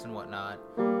tracks and whatnot?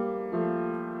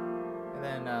 And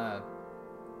then,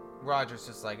 Roger's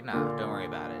just like, nah, don't worry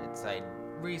about it. I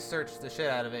researched the shit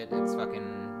out of it, it's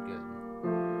fucking good.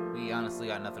 We honestly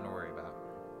got nothing to worry about.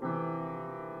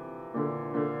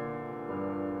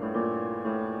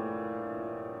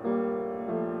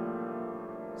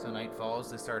 So night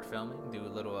falls, they start filming, do a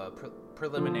little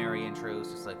preliminary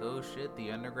intros, just like, oh shit,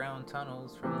 the underground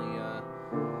tunnels from the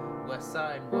west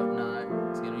side and whatnot.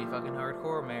 It's gonna be fucking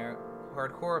hardcore,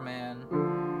 man.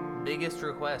 Biggest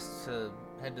request to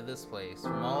head to this place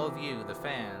from all of you, the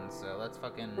fans. So let's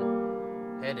fucking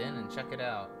head in and check it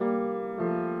out.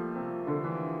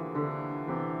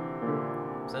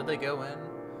 So they go in.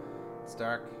 It's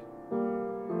dark.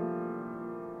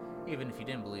 Even if you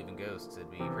didn't believe in ghosts,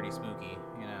 it'd be pretty spooky,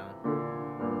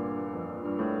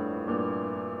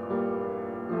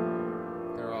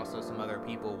 There are also some other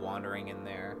people wandering in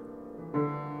there.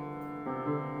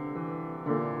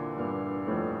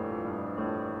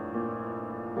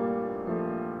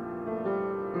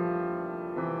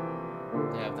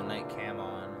 They have the night cam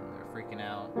on, and they're freaking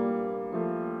out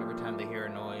every time they hear a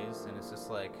noise, and it's just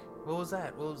like, what was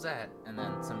that? What was that? And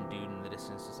then some dude in the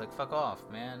distance just like, fuck off,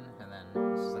 man. And then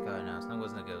it's just like, oh no, it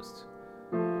wasn't a ghost.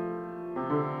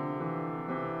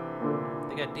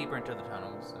 They got deeper into the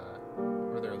tunnels,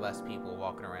 where there are less people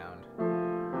walking around.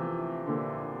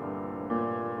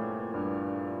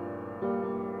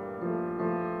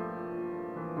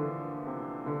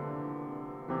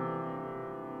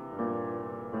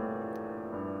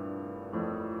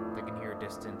 They can hear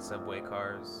distant subway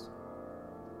cars.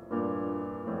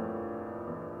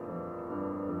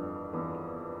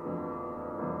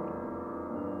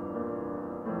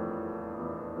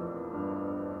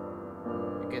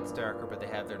 gets darker, but they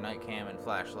have their night cam and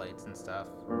flashlights and stuff.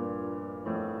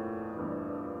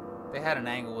 They had an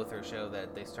angle with their show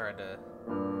that they tried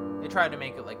to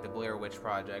make it like the Blair Witch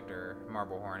Project or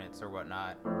Marble Hornets or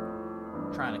whatnot,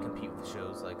 trying to compete with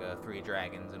shows like Three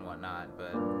Dragons and whatnot,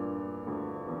 but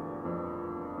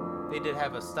they did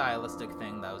have a stylistic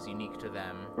thing that was unique to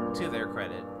them, to their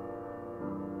credit.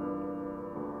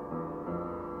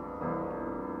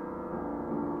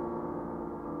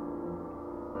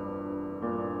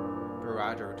 But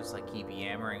Roger would just like keep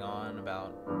yammering on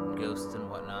about ghosts and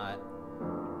whatnot.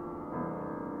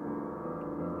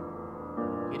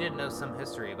 He did know some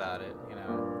history about it, you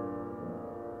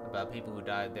know, about people who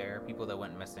died there, people that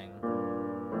went missing,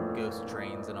 ghost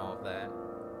trains and all of that.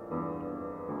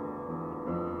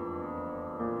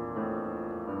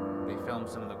 They filmed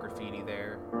some of the graffiti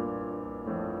there.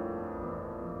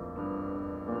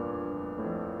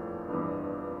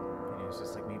 And it was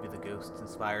just like maybe the ghosts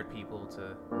inspired people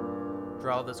to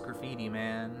draw this graffiti,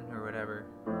 man, or whatever.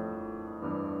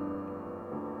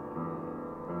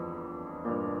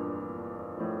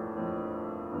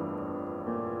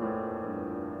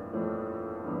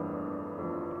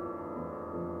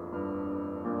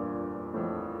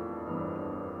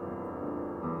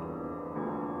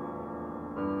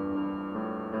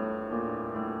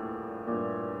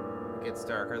 Gets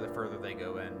darker the further they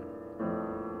go in.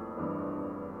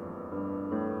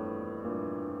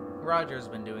 Roger's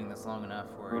been doing this long enough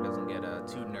where he doesn't get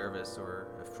too nervous or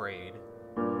afraid.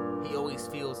 He always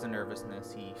feels the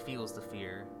nervousness, he feels the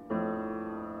fear,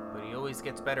 but he always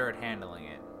gets better at handling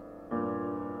it,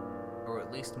 or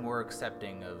at least more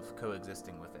accepting of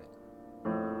coexisting with it.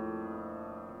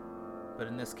 But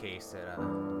in this case, it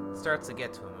starts to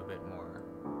get to him a bit more.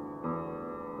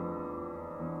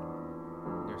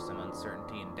 Some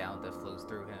uncertainty and doubt that flows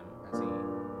through him as he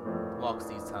walks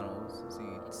these tunnels, as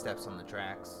he steps on the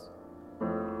tracks.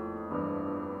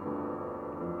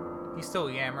 He's still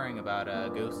yammering about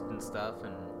ghosts and stuff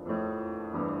and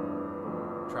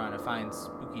trying to find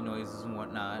spooky noises and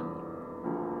whatnot.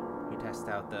 He tests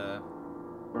out the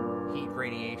heat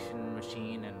radiation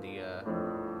machine and the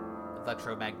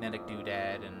electromagnetic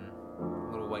doodad and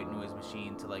little white noise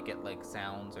machine to like get like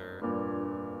sounds or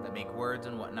that make words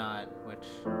and whatnot, which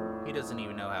he doesn't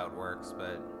even know how it works,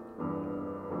 but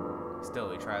still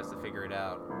he tries to figure it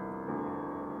out.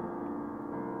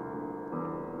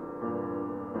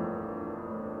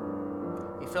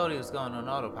 He felt he was going on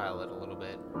autopilot a little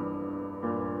bit.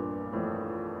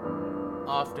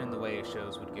 Often the way his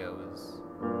shows would go is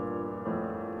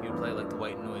he would play like the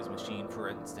white noise machine, for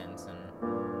instance, and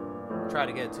try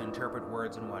to get it to interpret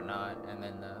words and whatnot, and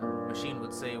then the machine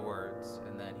would say words,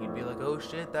 and then he'd be like, oh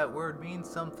shit, that word means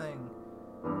something.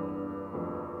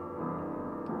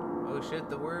 Oh shit,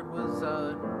 the word was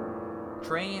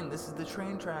train. This is the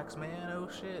train tracks, man. Oh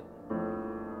shit.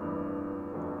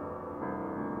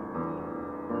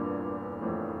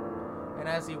 And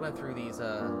as he went through these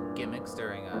gimmicks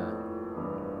during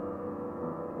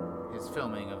his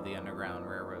filming of the Underground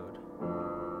Railroad,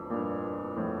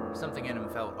 something in him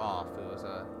felt off. It was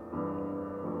a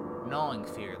gnawing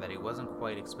fear that he wasn't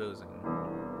quite exposing.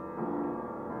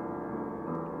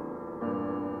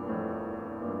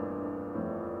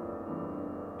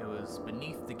 It was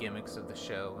beneath the gimmicks of the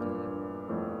show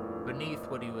and beneath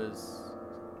what he was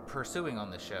pursuing on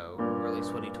the show, or at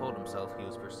least what he told himself he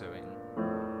was pursuing.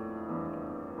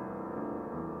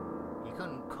 You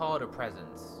couldn't call it a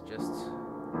presence, just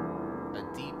a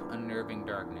deep, unnerving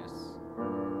darkness.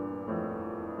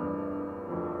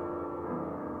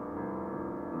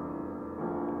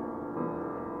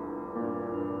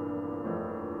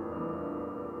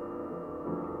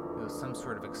 Some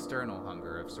sort of external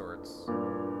hunger of sorts.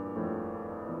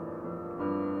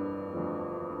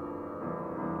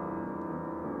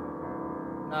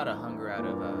 Not a hunger out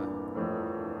of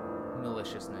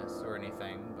maliciousness or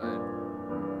anything, but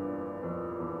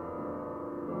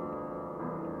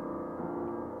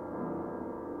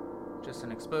just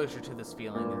an exposure to this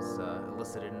feeling has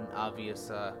elicited an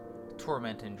obvious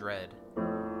torment and dread.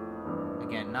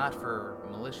 Again, not for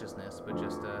maliciousness, but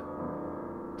just a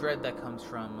dread that comes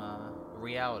from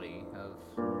reality of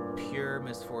pure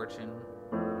misfortune,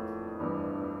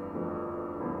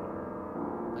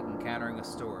 like encountering a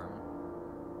storm.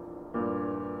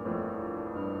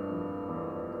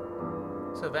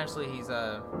 So eventually he's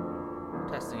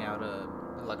testing out a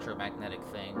electromagnetic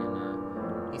thing,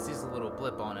 and he sees a little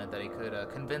blip on it that he could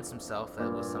convince himself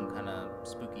that was some kind of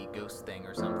spooky ghost thing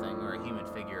or something, or a human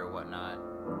figure or whatnot.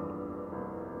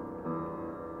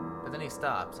 But then he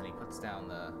stops and he puts down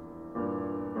the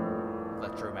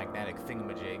electromagnetic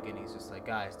thingamajig, and he's just like,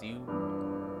 guys, do you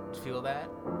feel that?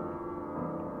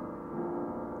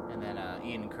 And then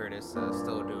Ian and Curtis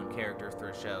still doing characters for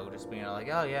a show, just being like,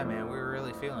 oh yeah, man, we were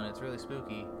really feeling it. It's really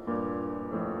spooky.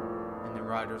 And then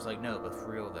Roger's like, no, but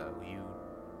for real though, you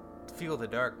feel the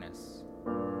darkness.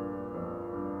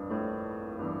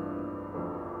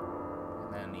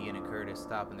 And then Ian and Curtis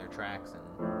stop in their tracks, and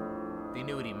they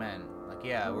knew what he meant. Like,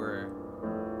 yeah,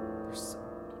 it's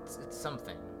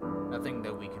something. Nothing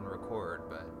that we can record,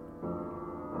 but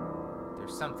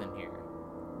there's something here.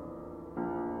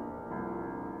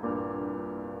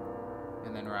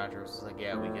 And then Roger was like,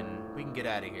 yeah, we can get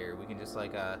out of here. We can just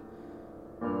like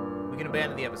we can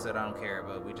abandon the episode, I don't care,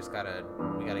 but we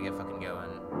gotta get fucking going.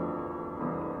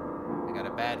 I got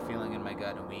a bad feeling in my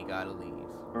gut and we gotta leave.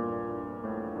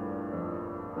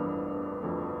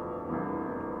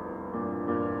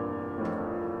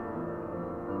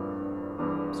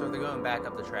 So they're going back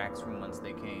up the tracks from whence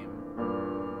they came.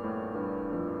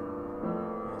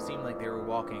 It seemed like they were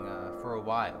walking for a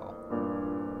while,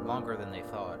 longer than they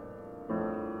thought.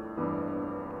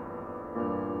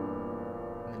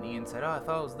 And then Ian said, oh, I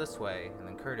thought it was this way. And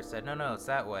then Curtis said, no, it's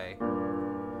that way.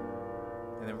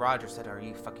 And then Roger said, are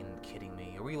you fucking kidding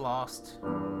me? Are we lost?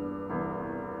 And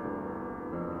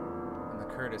then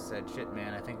Curtis said, shit,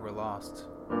 man, I think we're lost.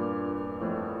 And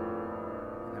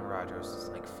then Roger was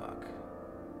just like, fuck.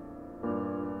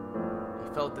 He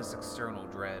felt this external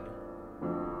dread.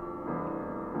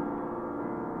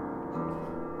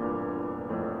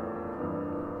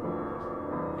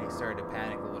 And he started to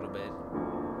panic a little bit.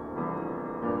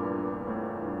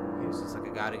 He was just like,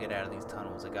 I gotta get out of these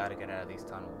tunnels.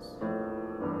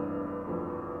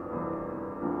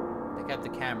 They kept the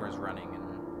cameras running, and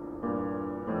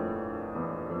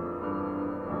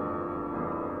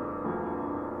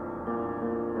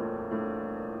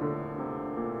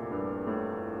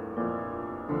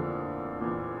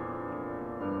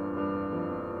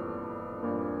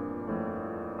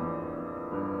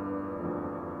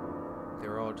they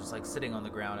were all just like sitting on the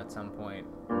ground at some point.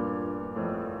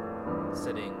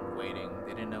 Sitting, waiting.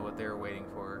 They didn't know what they were waiting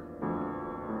for.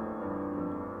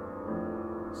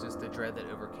 It's just the dread that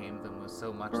overcame them was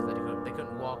so much that they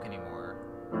couldn't walk anymore.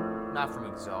 Not from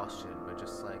exhaustion, but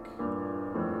just like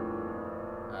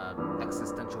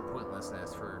existential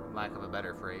pointlessness, for lack of a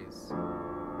better phrase.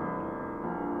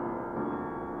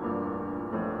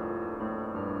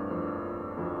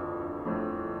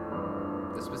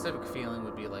 The specific feeling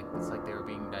would be like it's like they were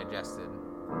being digested.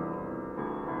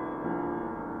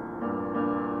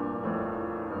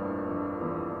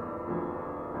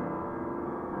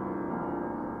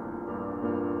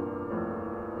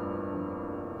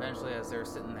 Eventually, as they're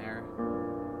sitting there,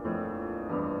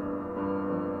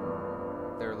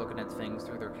 they're looking at things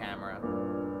through their camera.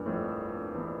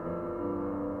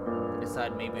 They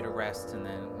decide maybe to rest, and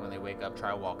then when they wake up,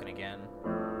 try walking again.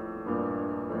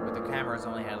 But their cameras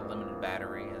only had a limited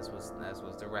battery, as was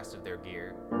the rest of their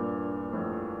gear.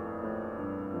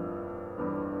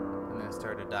 And then it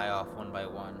started to die off one by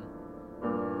one.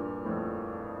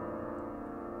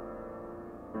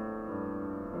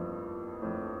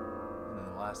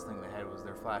 Last thing they had was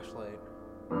their flashlight.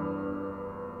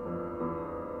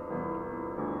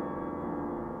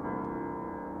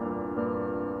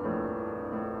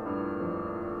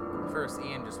 At first,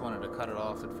 Ian just wanted to cut it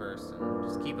off at first and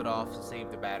just keep it off to save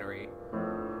the battery.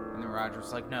 And then Roger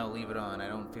was like, no, leave it on. I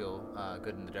don't feel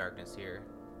good in the darkness here.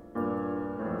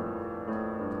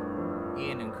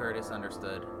 Ian and Curtis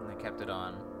understood, and they kept it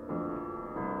on.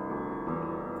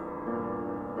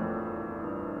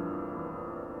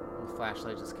 The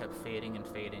flashlight just kept fading and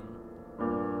fading.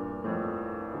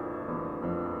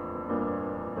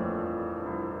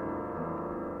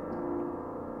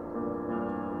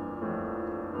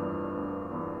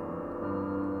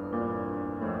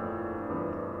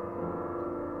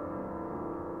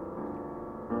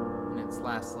 In its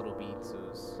last little beats, it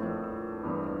was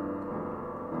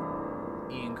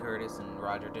Ian, Curtis, and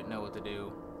Roger didn't know what to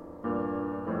do.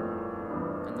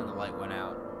 And then the light went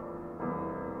out.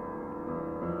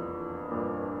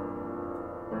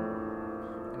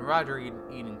 Roger,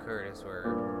 Ian, and Curtis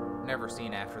were never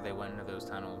seen after they went into those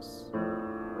tunnels.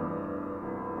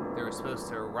 They were supposed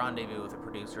to rendezvous with a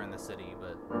producer in the city,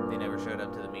 but they never showed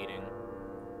up to the meeting.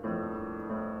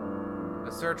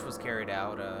 A search was carried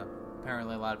out.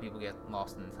 Apparently a lot of people get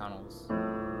lost in the tunnels.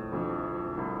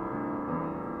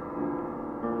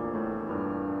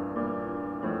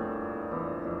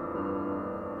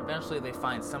 Eventually they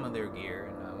find some of their gear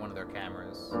in one of their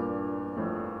cameras.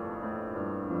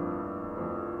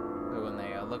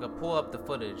 Pull up the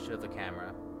footage of the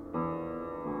camera.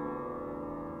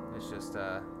 It's just,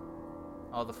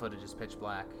 all the footage is pitch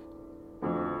black.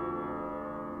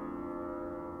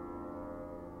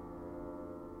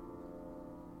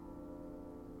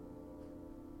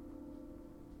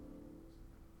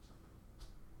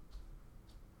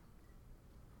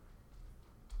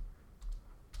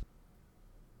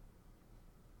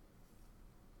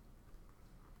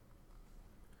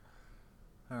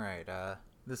 Alright,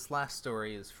 this last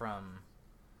story is from...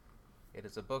 It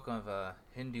is a book of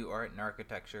Hindu art and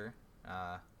architecture.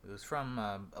 It was from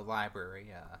a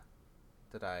library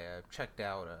that I checked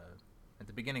out at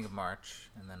the beginning of March,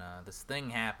 and then this thing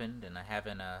happened, and I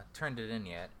haven't turned it in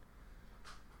yet.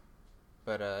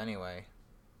 But anyway,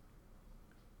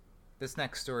 this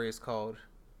next story is called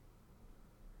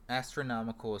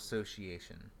Astronomical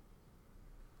Association.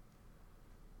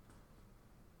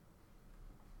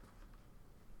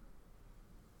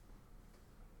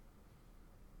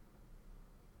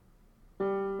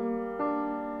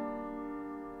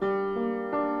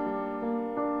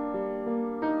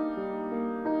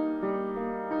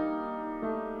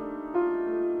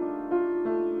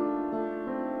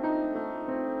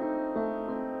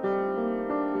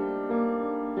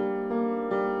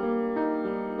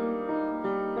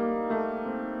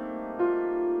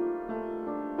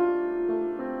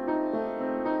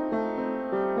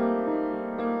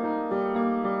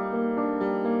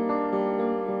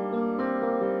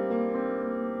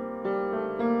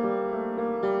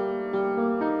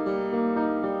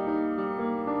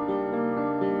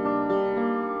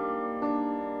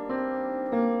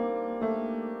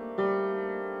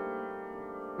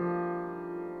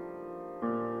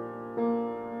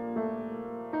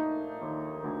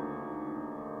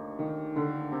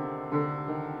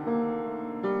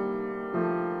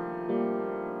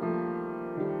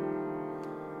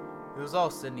 It was all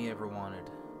Sydney ever wanted.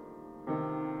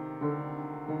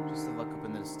 Just to look up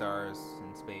into the stars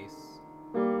in space.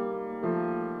 Her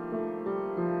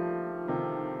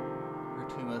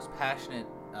two most passionate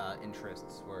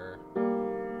interests were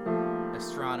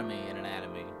astronomy and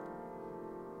anatomy.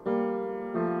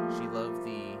 She loved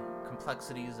the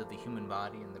complexities of the human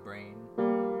body and the brain,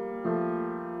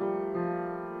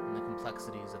 and the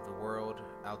complexities of the world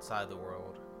outside the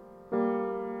world.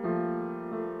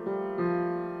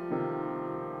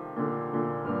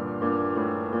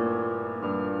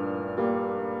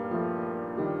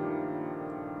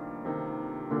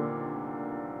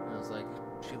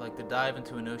 She liked to dive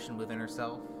into an ocean within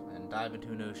herself and dive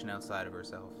into an ocean outside of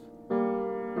herself.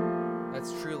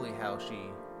 That's truly how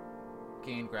she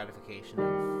gained gratification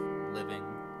of living.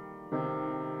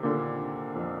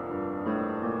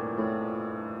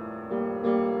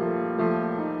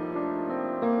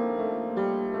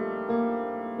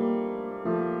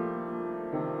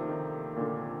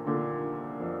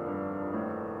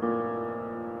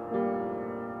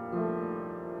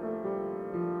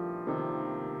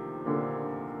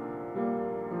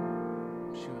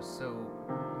 So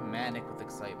manic with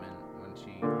excitement when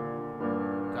she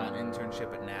got an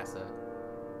internship at NASA.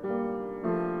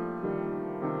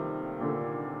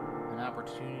 An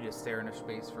opportunity to stare into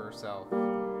space for herself. A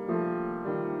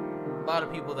lot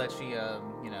of people that she,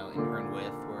 interned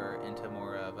with were into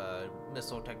more of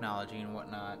missile technology and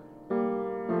whatnot.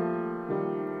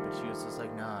 But she was just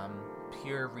like, nah, I'm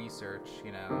pure research,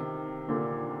 She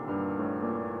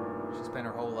spent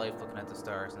her whole life looking at the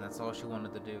stars, and that's all she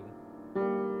wanted to do.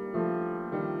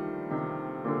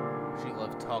 She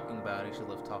loved talking about it. She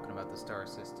loved talking about the star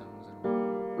systems and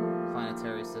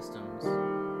planetary systems,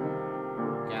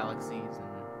 galaxies,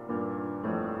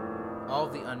 and all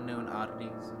the unknown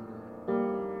oddities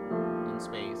in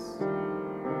space.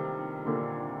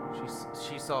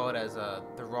 She saw it as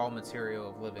the raw material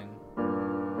of living,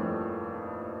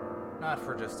 not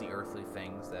for just the earthly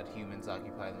things that humans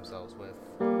occupy themselves with.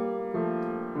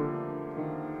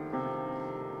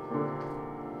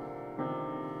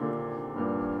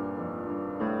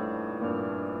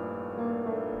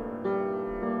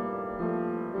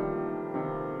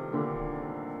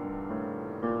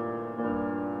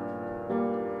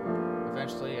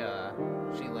 Eventually,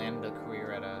 she landed a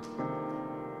career at an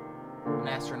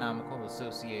astronomical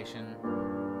association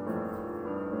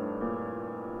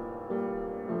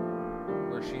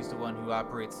where she's the one who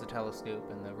operates the telescope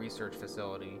and the research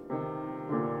facility.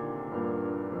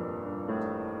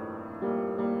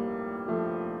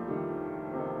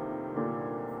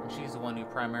 And she's the one who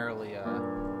primarily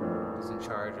is in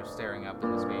charge of staring up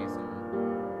into space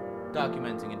and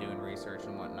documenting and doing research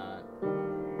and whatnot.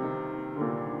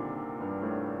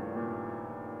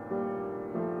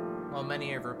 While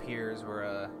many of her peers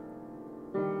were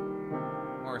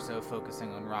more so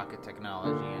focusing on rocket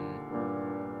technology and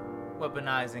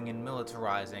weaponizing and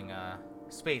militarizing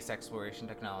space exploration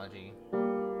technology.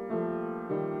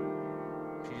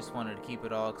 She just wanted to keep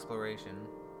it all exploration.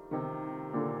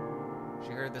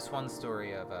 She heard this one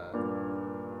story of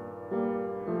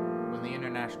when the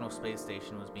International Space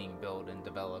Station was being built and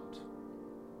developed.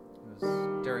 It was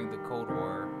during the Cold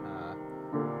War,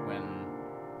 when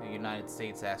the United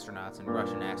States astronauts and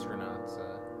Russian astronauts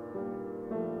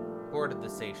boarded the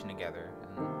station together,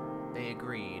 and they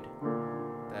agreed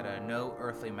that no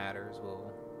earthly matters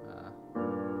will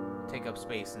take up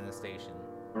space in the station.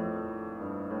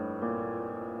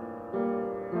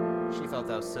 She thought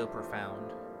that was so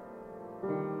profound.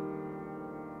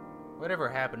 Whatever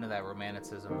happened to that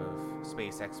romanticism of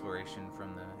space exploration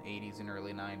from the 80s and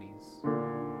early 90s?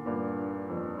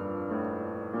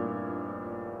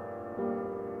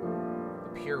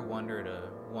 The pure wonder to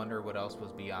wonder what else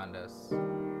was beyond us.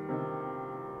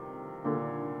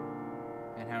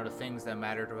 And how the things that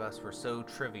mattered to us were so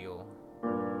trivial,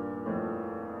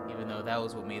 even though that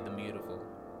was what made them beautiful.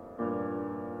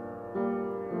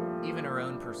 Even her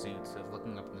own pursuits of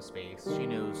looking up into space, she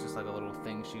knows just like a little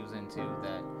thing she was into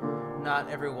that not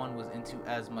everyone was into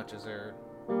as much as her.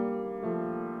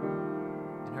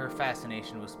 And her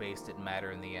fascination with space didn't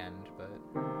matter in the end, but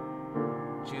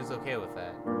she was okay with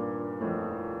that.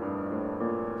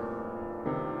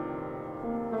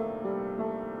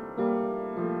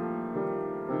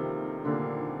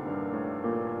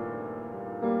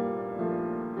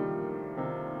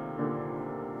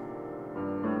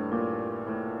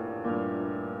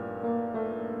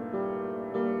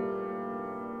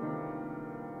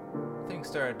 Things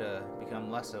started to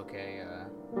become less okay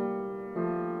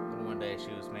when one day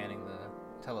she was manning the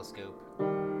telescope.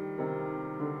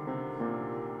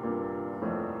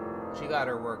 She got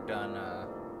her work done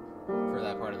for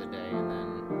that part of the day, and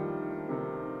then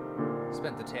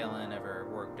spent the tail end of her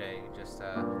work day just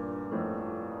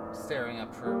staring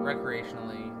up for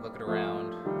recreationally, looking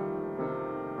around.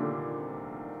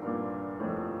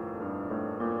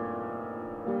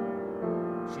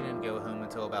 She didn't go home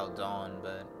until about dawn,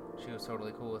 but she was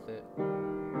totally cool with it.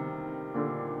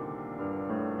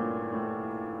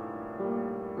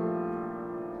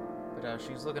 But as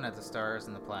she's looking at the stars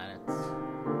and the planets,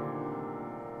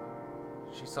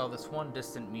 she saw this one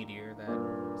distant meteor that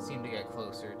seemed to get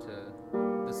closer to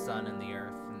the sun and the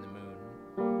earth and the moon.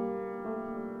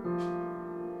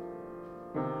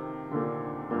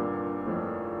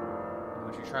 And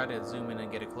when she tried to zoom in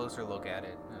and get a closer look at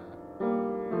it,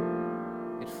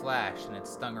 it flashed and it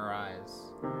stung her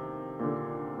eyes.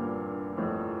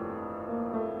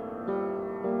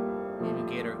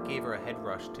 Gave her a head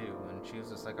rush too, and she was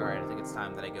just like, alright, I think it's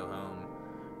time that I go home.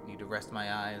 I need to rest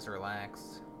my eyes,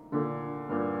 relax.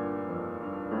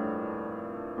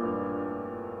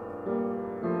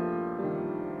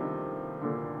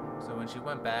 So when she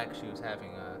went back, she was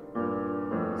having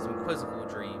some quizzical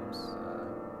dreams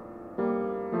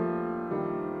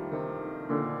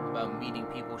about meeting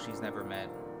people she's never met.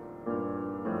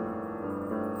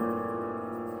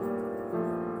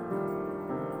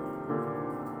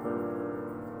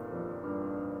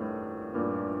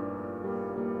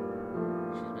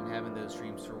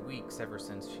 Dreams for weeks ever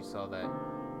since she saw that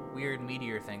weird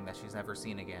meteor thing that she's never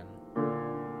seen again.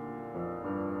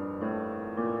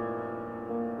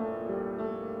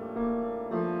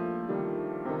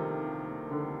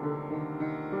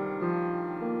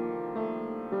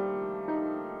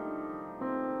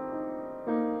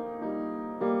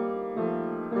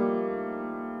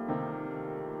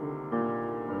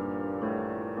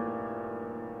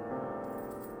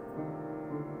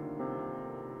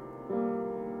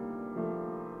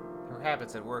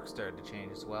 Habits at work started to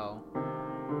change as well.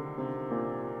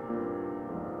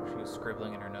 She was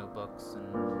scribbling in her notebooks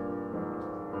and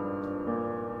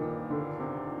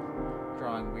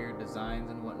drawing weird designs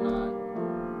and whatnot.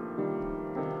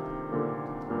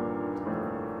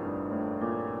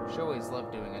 She always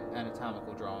loved doing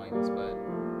anatomical drawings, but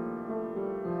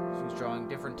she was drawing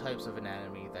different types of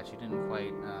anatomy that she didn't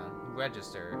quite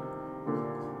register.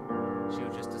 She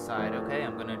would just decide, okay,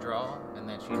 I'm gonna draw, and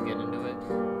then she'd get into it.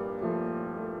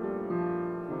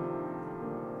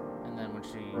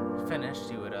 She finished,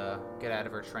 she would get out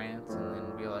of her trance and then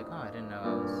be like, oh, I didn't know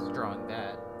I was drawing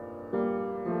that.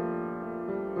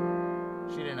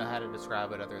 She didn't know how to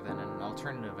describe it other than an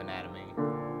alternative anatomy.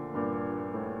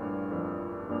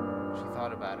 She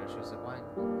thought about it. She was like, why?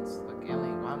 It's like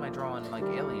alien. Why am I drawing like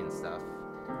alien stuff?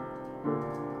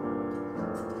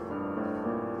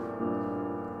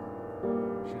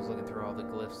 She was looking through all the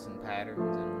glyphs and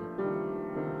patterns and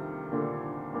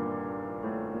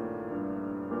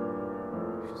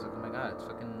it's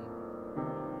fucking...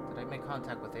 Did I make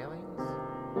contact with aliens?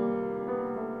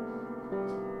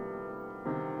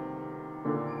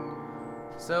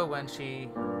 So when she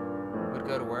would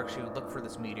go to work, she would look for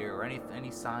this meteor or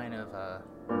any sign of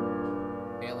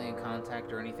alien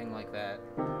contact or anything like that.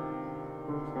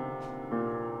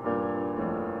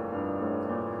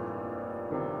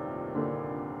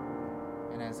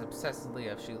 And as obsessively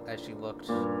as she looked,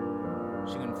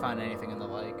 she couldn't find anything in the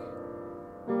like.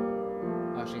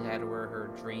 All she had were her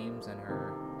dreams and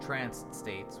her trance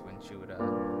states when she would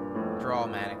draw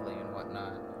manically and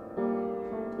whatnot.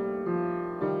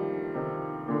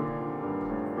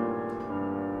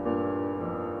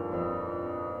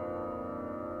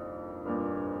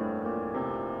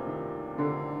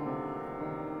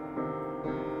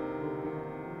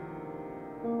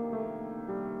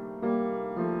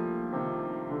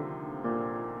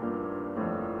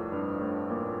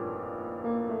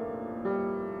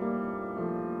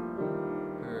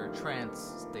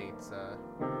 Trance states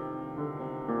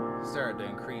started to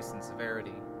increase in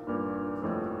severity.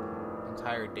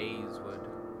 Entire days would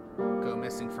go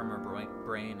missing from her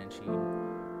brain, and she'd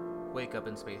wake up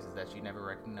in spaces that she never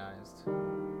recognized.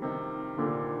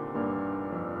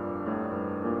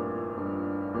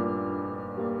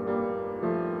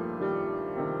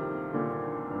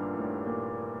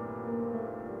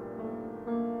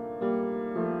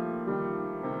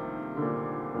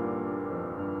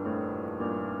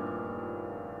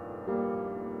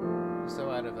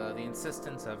 Out of the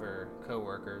insistence of her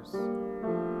co-workers,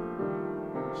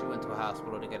 she went to a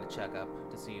hospital to get a checkup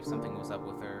to see if something was up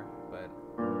with her, but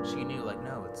she knew, like,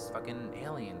 no, it's fucking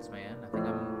aliens, man. I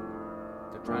think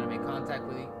they're trying to make contact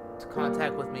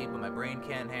with me, but my brain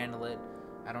can't handle it.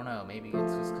 I don't know, maybe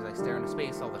it's just because I stare into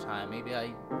space all the time. Maybe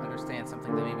I understand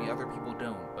something that maybe other people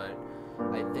don't, but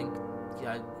I think,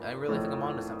 I really think I'm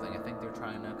onto something. I think they're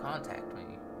trying to contact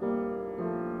me.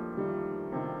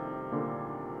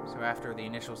 So after the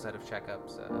initial set of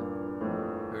checkups,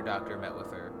 her doctor met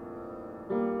with her.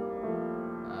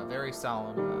 Very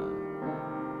solemn,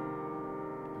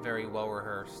 very well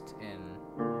rehearsed in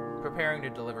preparing to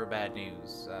deliver bad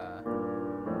news,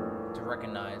 to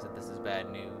recognize that this is bad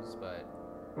news, but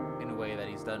in a way that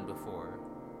he's done before,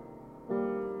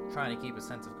 trying to keep a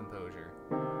sense of composure.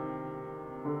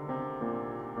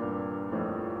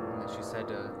 And then she said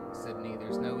to Sydney,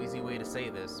 "There's no easy way to say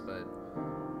this, but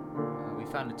we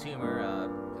found a tumor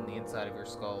in the inside of your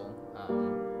skull.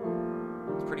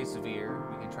 It's pretty severe.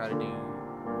 We can try to do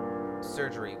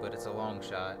surgery, but it's a long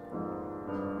shot."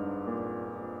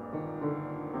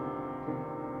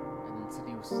 And then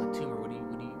Sydney was like, "Tumor? What do you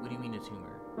mean a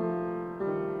tumor?"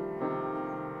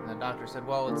 And the doctor said,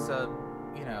 "Well, it's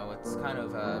it's kind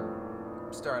of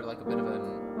started like a bit of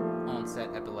an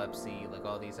onset epilepsy, like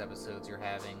all these episodes you're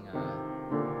having.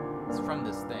 It's from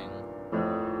this thing."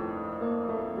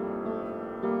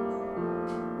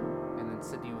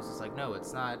 Sydney was just like, "No,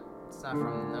 it's not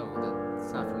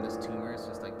from this tumor. It's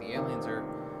just like the aliens are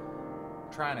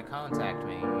trying to contact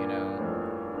me,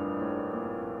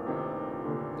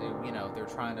 They're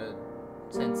trying to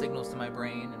send signals to my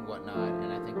brain and whatnot,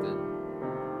 and I think that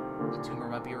the tumor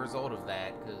might be a result of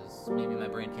that, because maybe my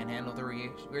brain can't handle the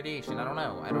radiation. I don't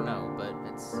know, but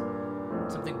it's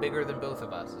something bigger than both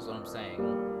of us, is what I'm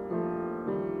saying."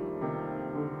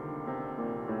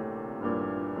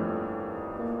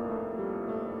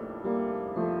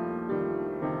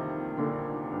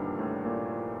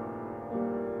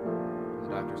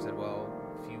 Said, "Well,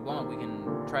 if you want, we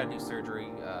can try to do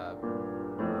surgery,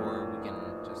 or we can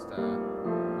just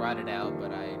ride it out,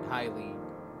 but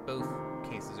both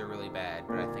cases are really bad,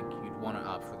 but I think you'd want to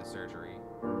opt for the surgery."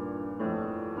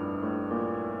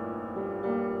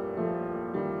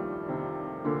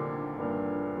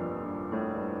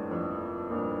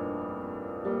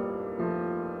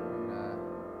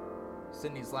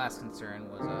 Sydney's last concern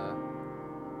was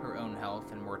her own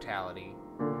health and mortality.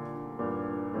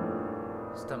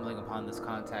 Stumbling upon this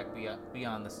contact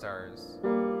beyond the stars,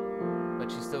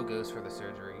 but she still goes for the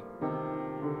surgery.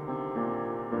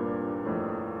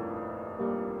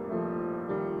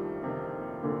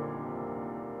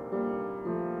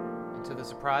 And to the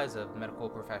surprise of medical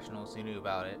professionals who knew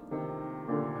about it,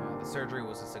 the surgery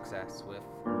was a success, with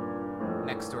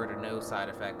next door to no side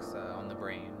effects on the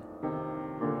brain.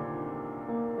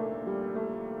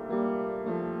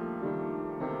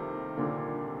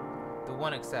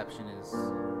 One exception is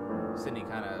Sydney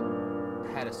kind of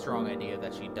had a strong idea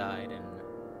that she died and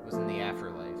was in the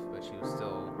afterlife, but she was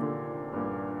still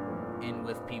in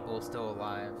with people, still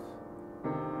alive.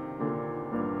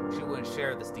 She wouldn't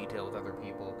share this detail with other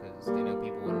people because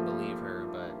people wouldn't believe her,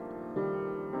 but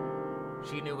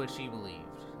she knew what she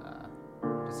believed,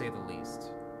 to say the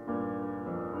least.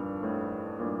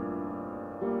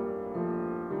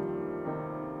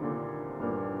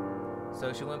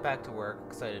 So she went back to work,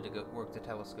 excited to go work the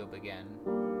telescope again.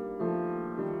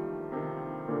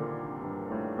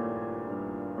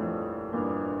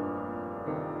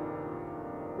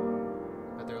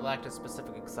 But there lacked a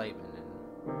specific excitement in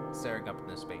staring up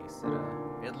into space.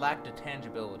 It lacked a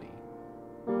tangibility,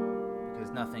 because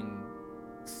nothing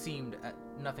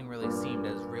nothing really seemed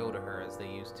as real to her as they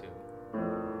used to.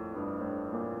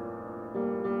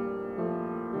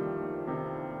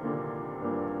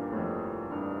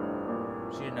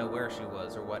 She didn't know where she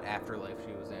was or what afterlife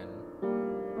she was in.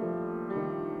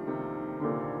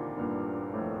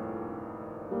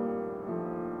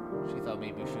 She thought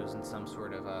maybe she was in some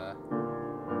sort of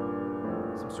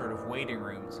waiting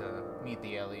room to meet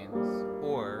the aliens,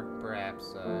 or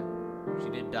perhaps she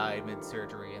did die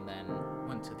mid-surgery and then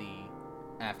went to the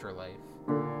afterlife,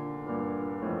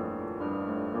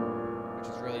 which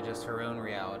is really just her own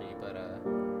reality, but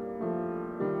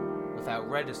without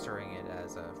registering it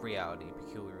as a reality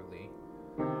peculiarly.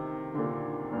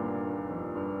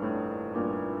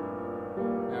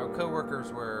 Now, her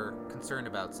co-workers were concerned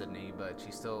about Sydney, but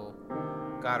she still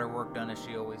got her work done as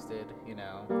she always did, you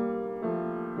know.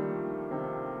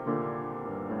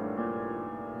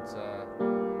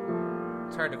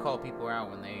 It's hard to call people out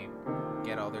when they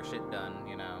get all their shit done,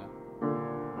 you know.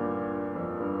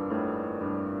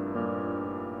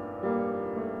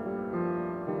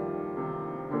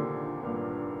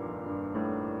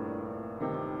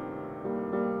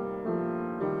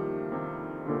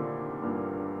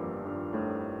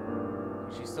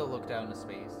 She still looked out into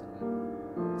space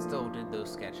and still did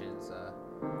those sketches,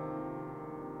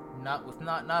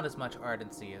 not as much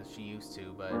ardency as she used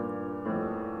to, but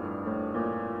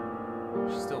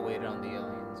she still waited on the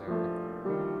aliens,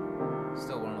 or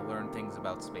still wanted to learn things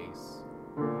about space.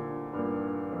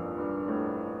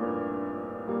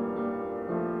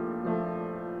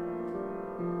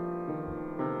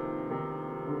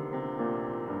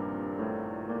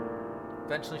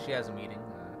 Eventually she has a meeting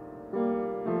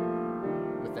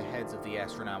with the heads of the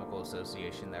Astronomical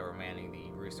Association that were manning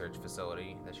the research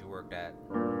facility that she worked at.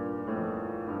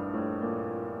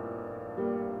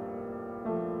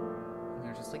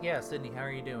 Just like, yeah, Sydney, how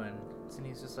are you doing?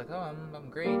 Sydney's just like, oh, I'm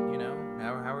great, you know.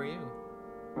 How are you?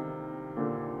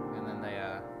 And then they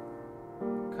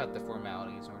cut the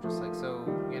formalities and we're just like, so,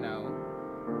 you know,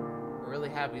 we're really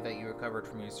happy that you recovered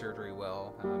from your surgery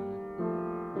well,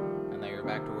 and that you're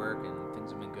back to work and things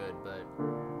have been good, but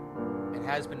it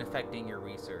has been affecting your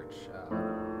research.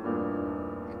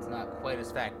 It's not quite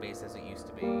as fact-based as it used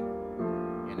to be.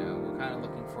 You know, we're kind of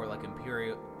looking for like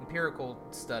empirical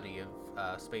study of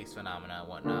space phenomena and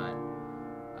whatnot.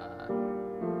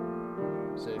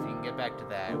 So if you can get back to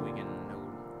that, we can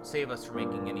save us from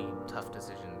making any tough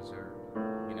decisions or,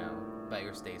 you know, about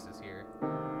your stasis here.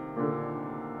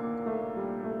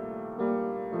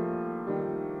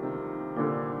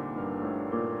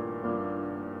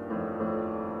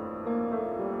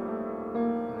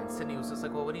 And then Sydney was just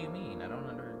like, well, what do you mean? I don't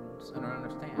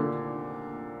understand.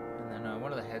 And then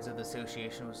one of the heads of the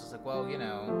association was just like, well, you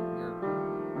know,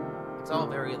 it's all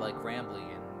very like rambly,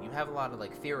 and you have a lot of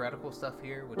like theoretical stuff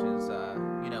here, which is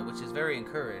which is very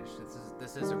encouraged.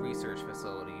 This is a research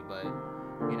facility, but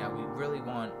you know,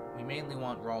 we mainly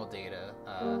want raw data,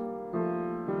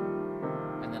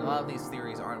 and then a lot of these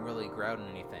theories aren't really grounded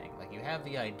in anything. Like, you have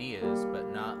the ideas,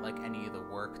 but not like any of the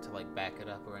work to like back it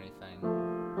up or anything.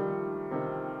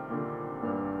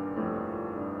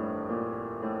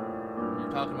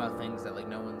 You're talking about things that like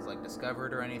no one's like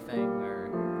discovered or anything, or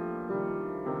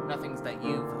nothing's that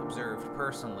you've observed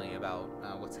personally about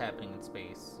what's happening in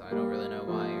space. So I don't really know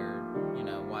why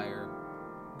you're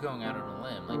going out on a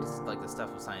limb, like the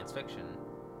stuff of science fiction.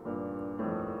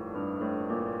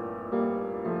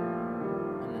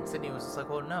 And then Sydney was just like,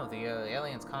 well, no, the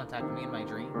aliens contact me in my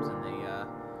dreams, and they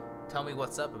tell me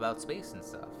what's up about space and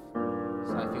stuff.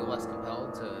 So I feel less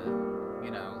compelled to,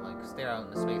 you know, like stare out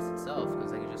into space itself,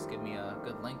 because they could just give me a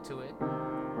good link to it,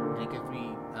 and it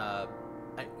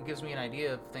gives me an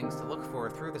idea of things to look for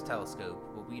through this telescope,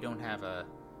 but we don't have a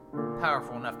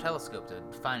powerful enough telescope to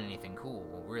find anything cool,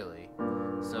 really.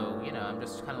 So, you know, I'm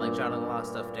just kind of like jotting a lot of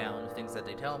stuff down, things that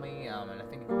they tell me, and I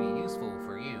think it could be useful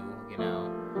for you, you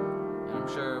know. And I'm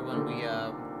sure when we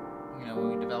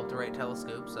develop the right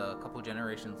telescopes a couple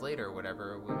generations later or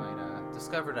whatever, we might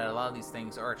discover that a lot of these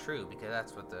things are true, because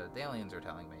that's what the aliens are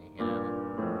telling me, you know.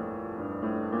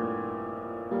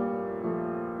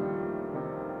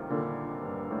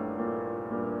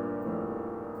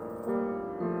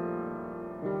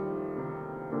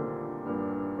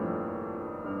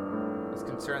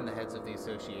 Concern the heads of the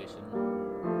association,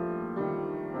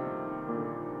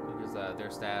 because their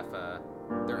staff,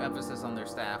 their emphasis on their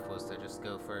staff was to just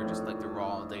go for just like the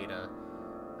raw data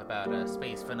about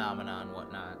space phenomena and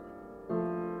whatnot.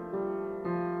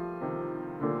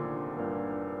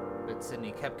 But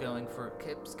Sydney kept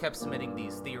submitting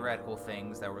these theoretical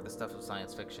things that were the stuff of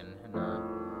science fiction, and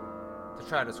to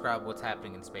try to describe what's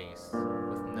happening in space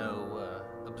with no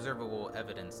observable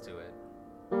evidence to it.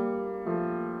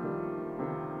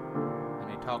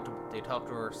 talked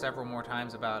to her several more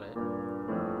times about it.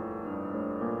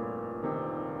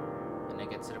 And it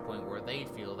gets to the point where they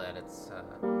feel that it's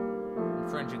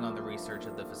infringing on the research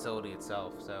of the facility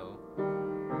itself, so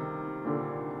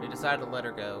they decide to let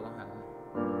her go.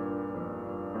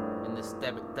 And this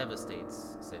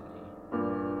devastates Sydney.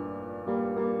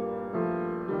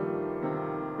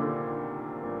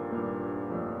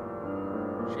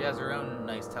 She has her own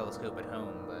nice telescope at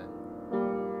home, but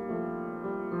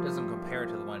it doesn't compare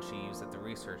to the one she used at the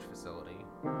research facility.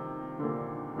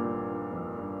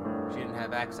 She didn't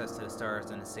have access to the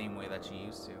stars in the same way that she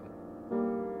used to.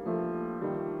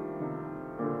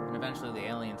 And eventually the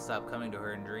aliens stopped coming to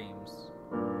her in dreams.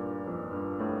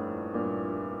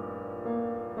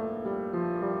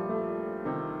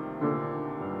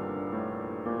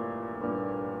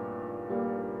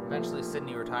 Eventually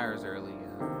Sydney retires early.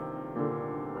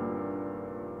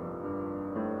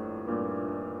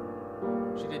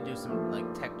 She did do some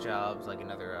tech jobs,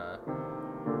 in other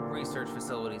research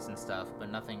facilities and stuff,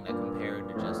 but nothing that compared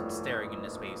to just staring into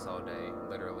space all day,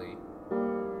 literally.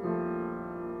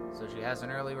 So she has an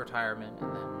early retirement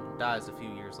and then dies a few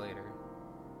years later.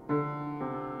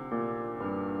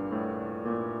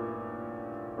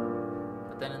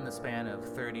 But then in the span of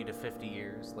 30 to 50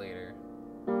 years later,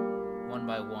 one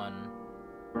by one,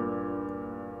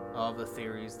 all of the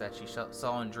theories that she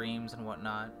saw in dreams and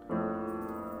whatnot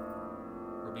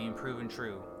were being proven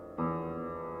true,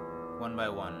 one by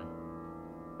one.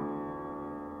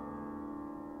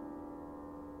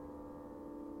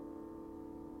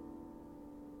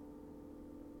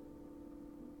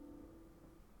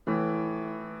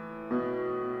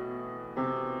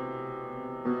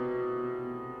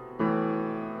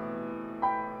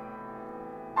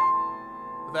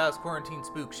 The Val's Quarantine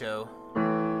Spook Show.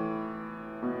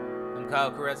 I'm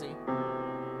Kyle Carezzi.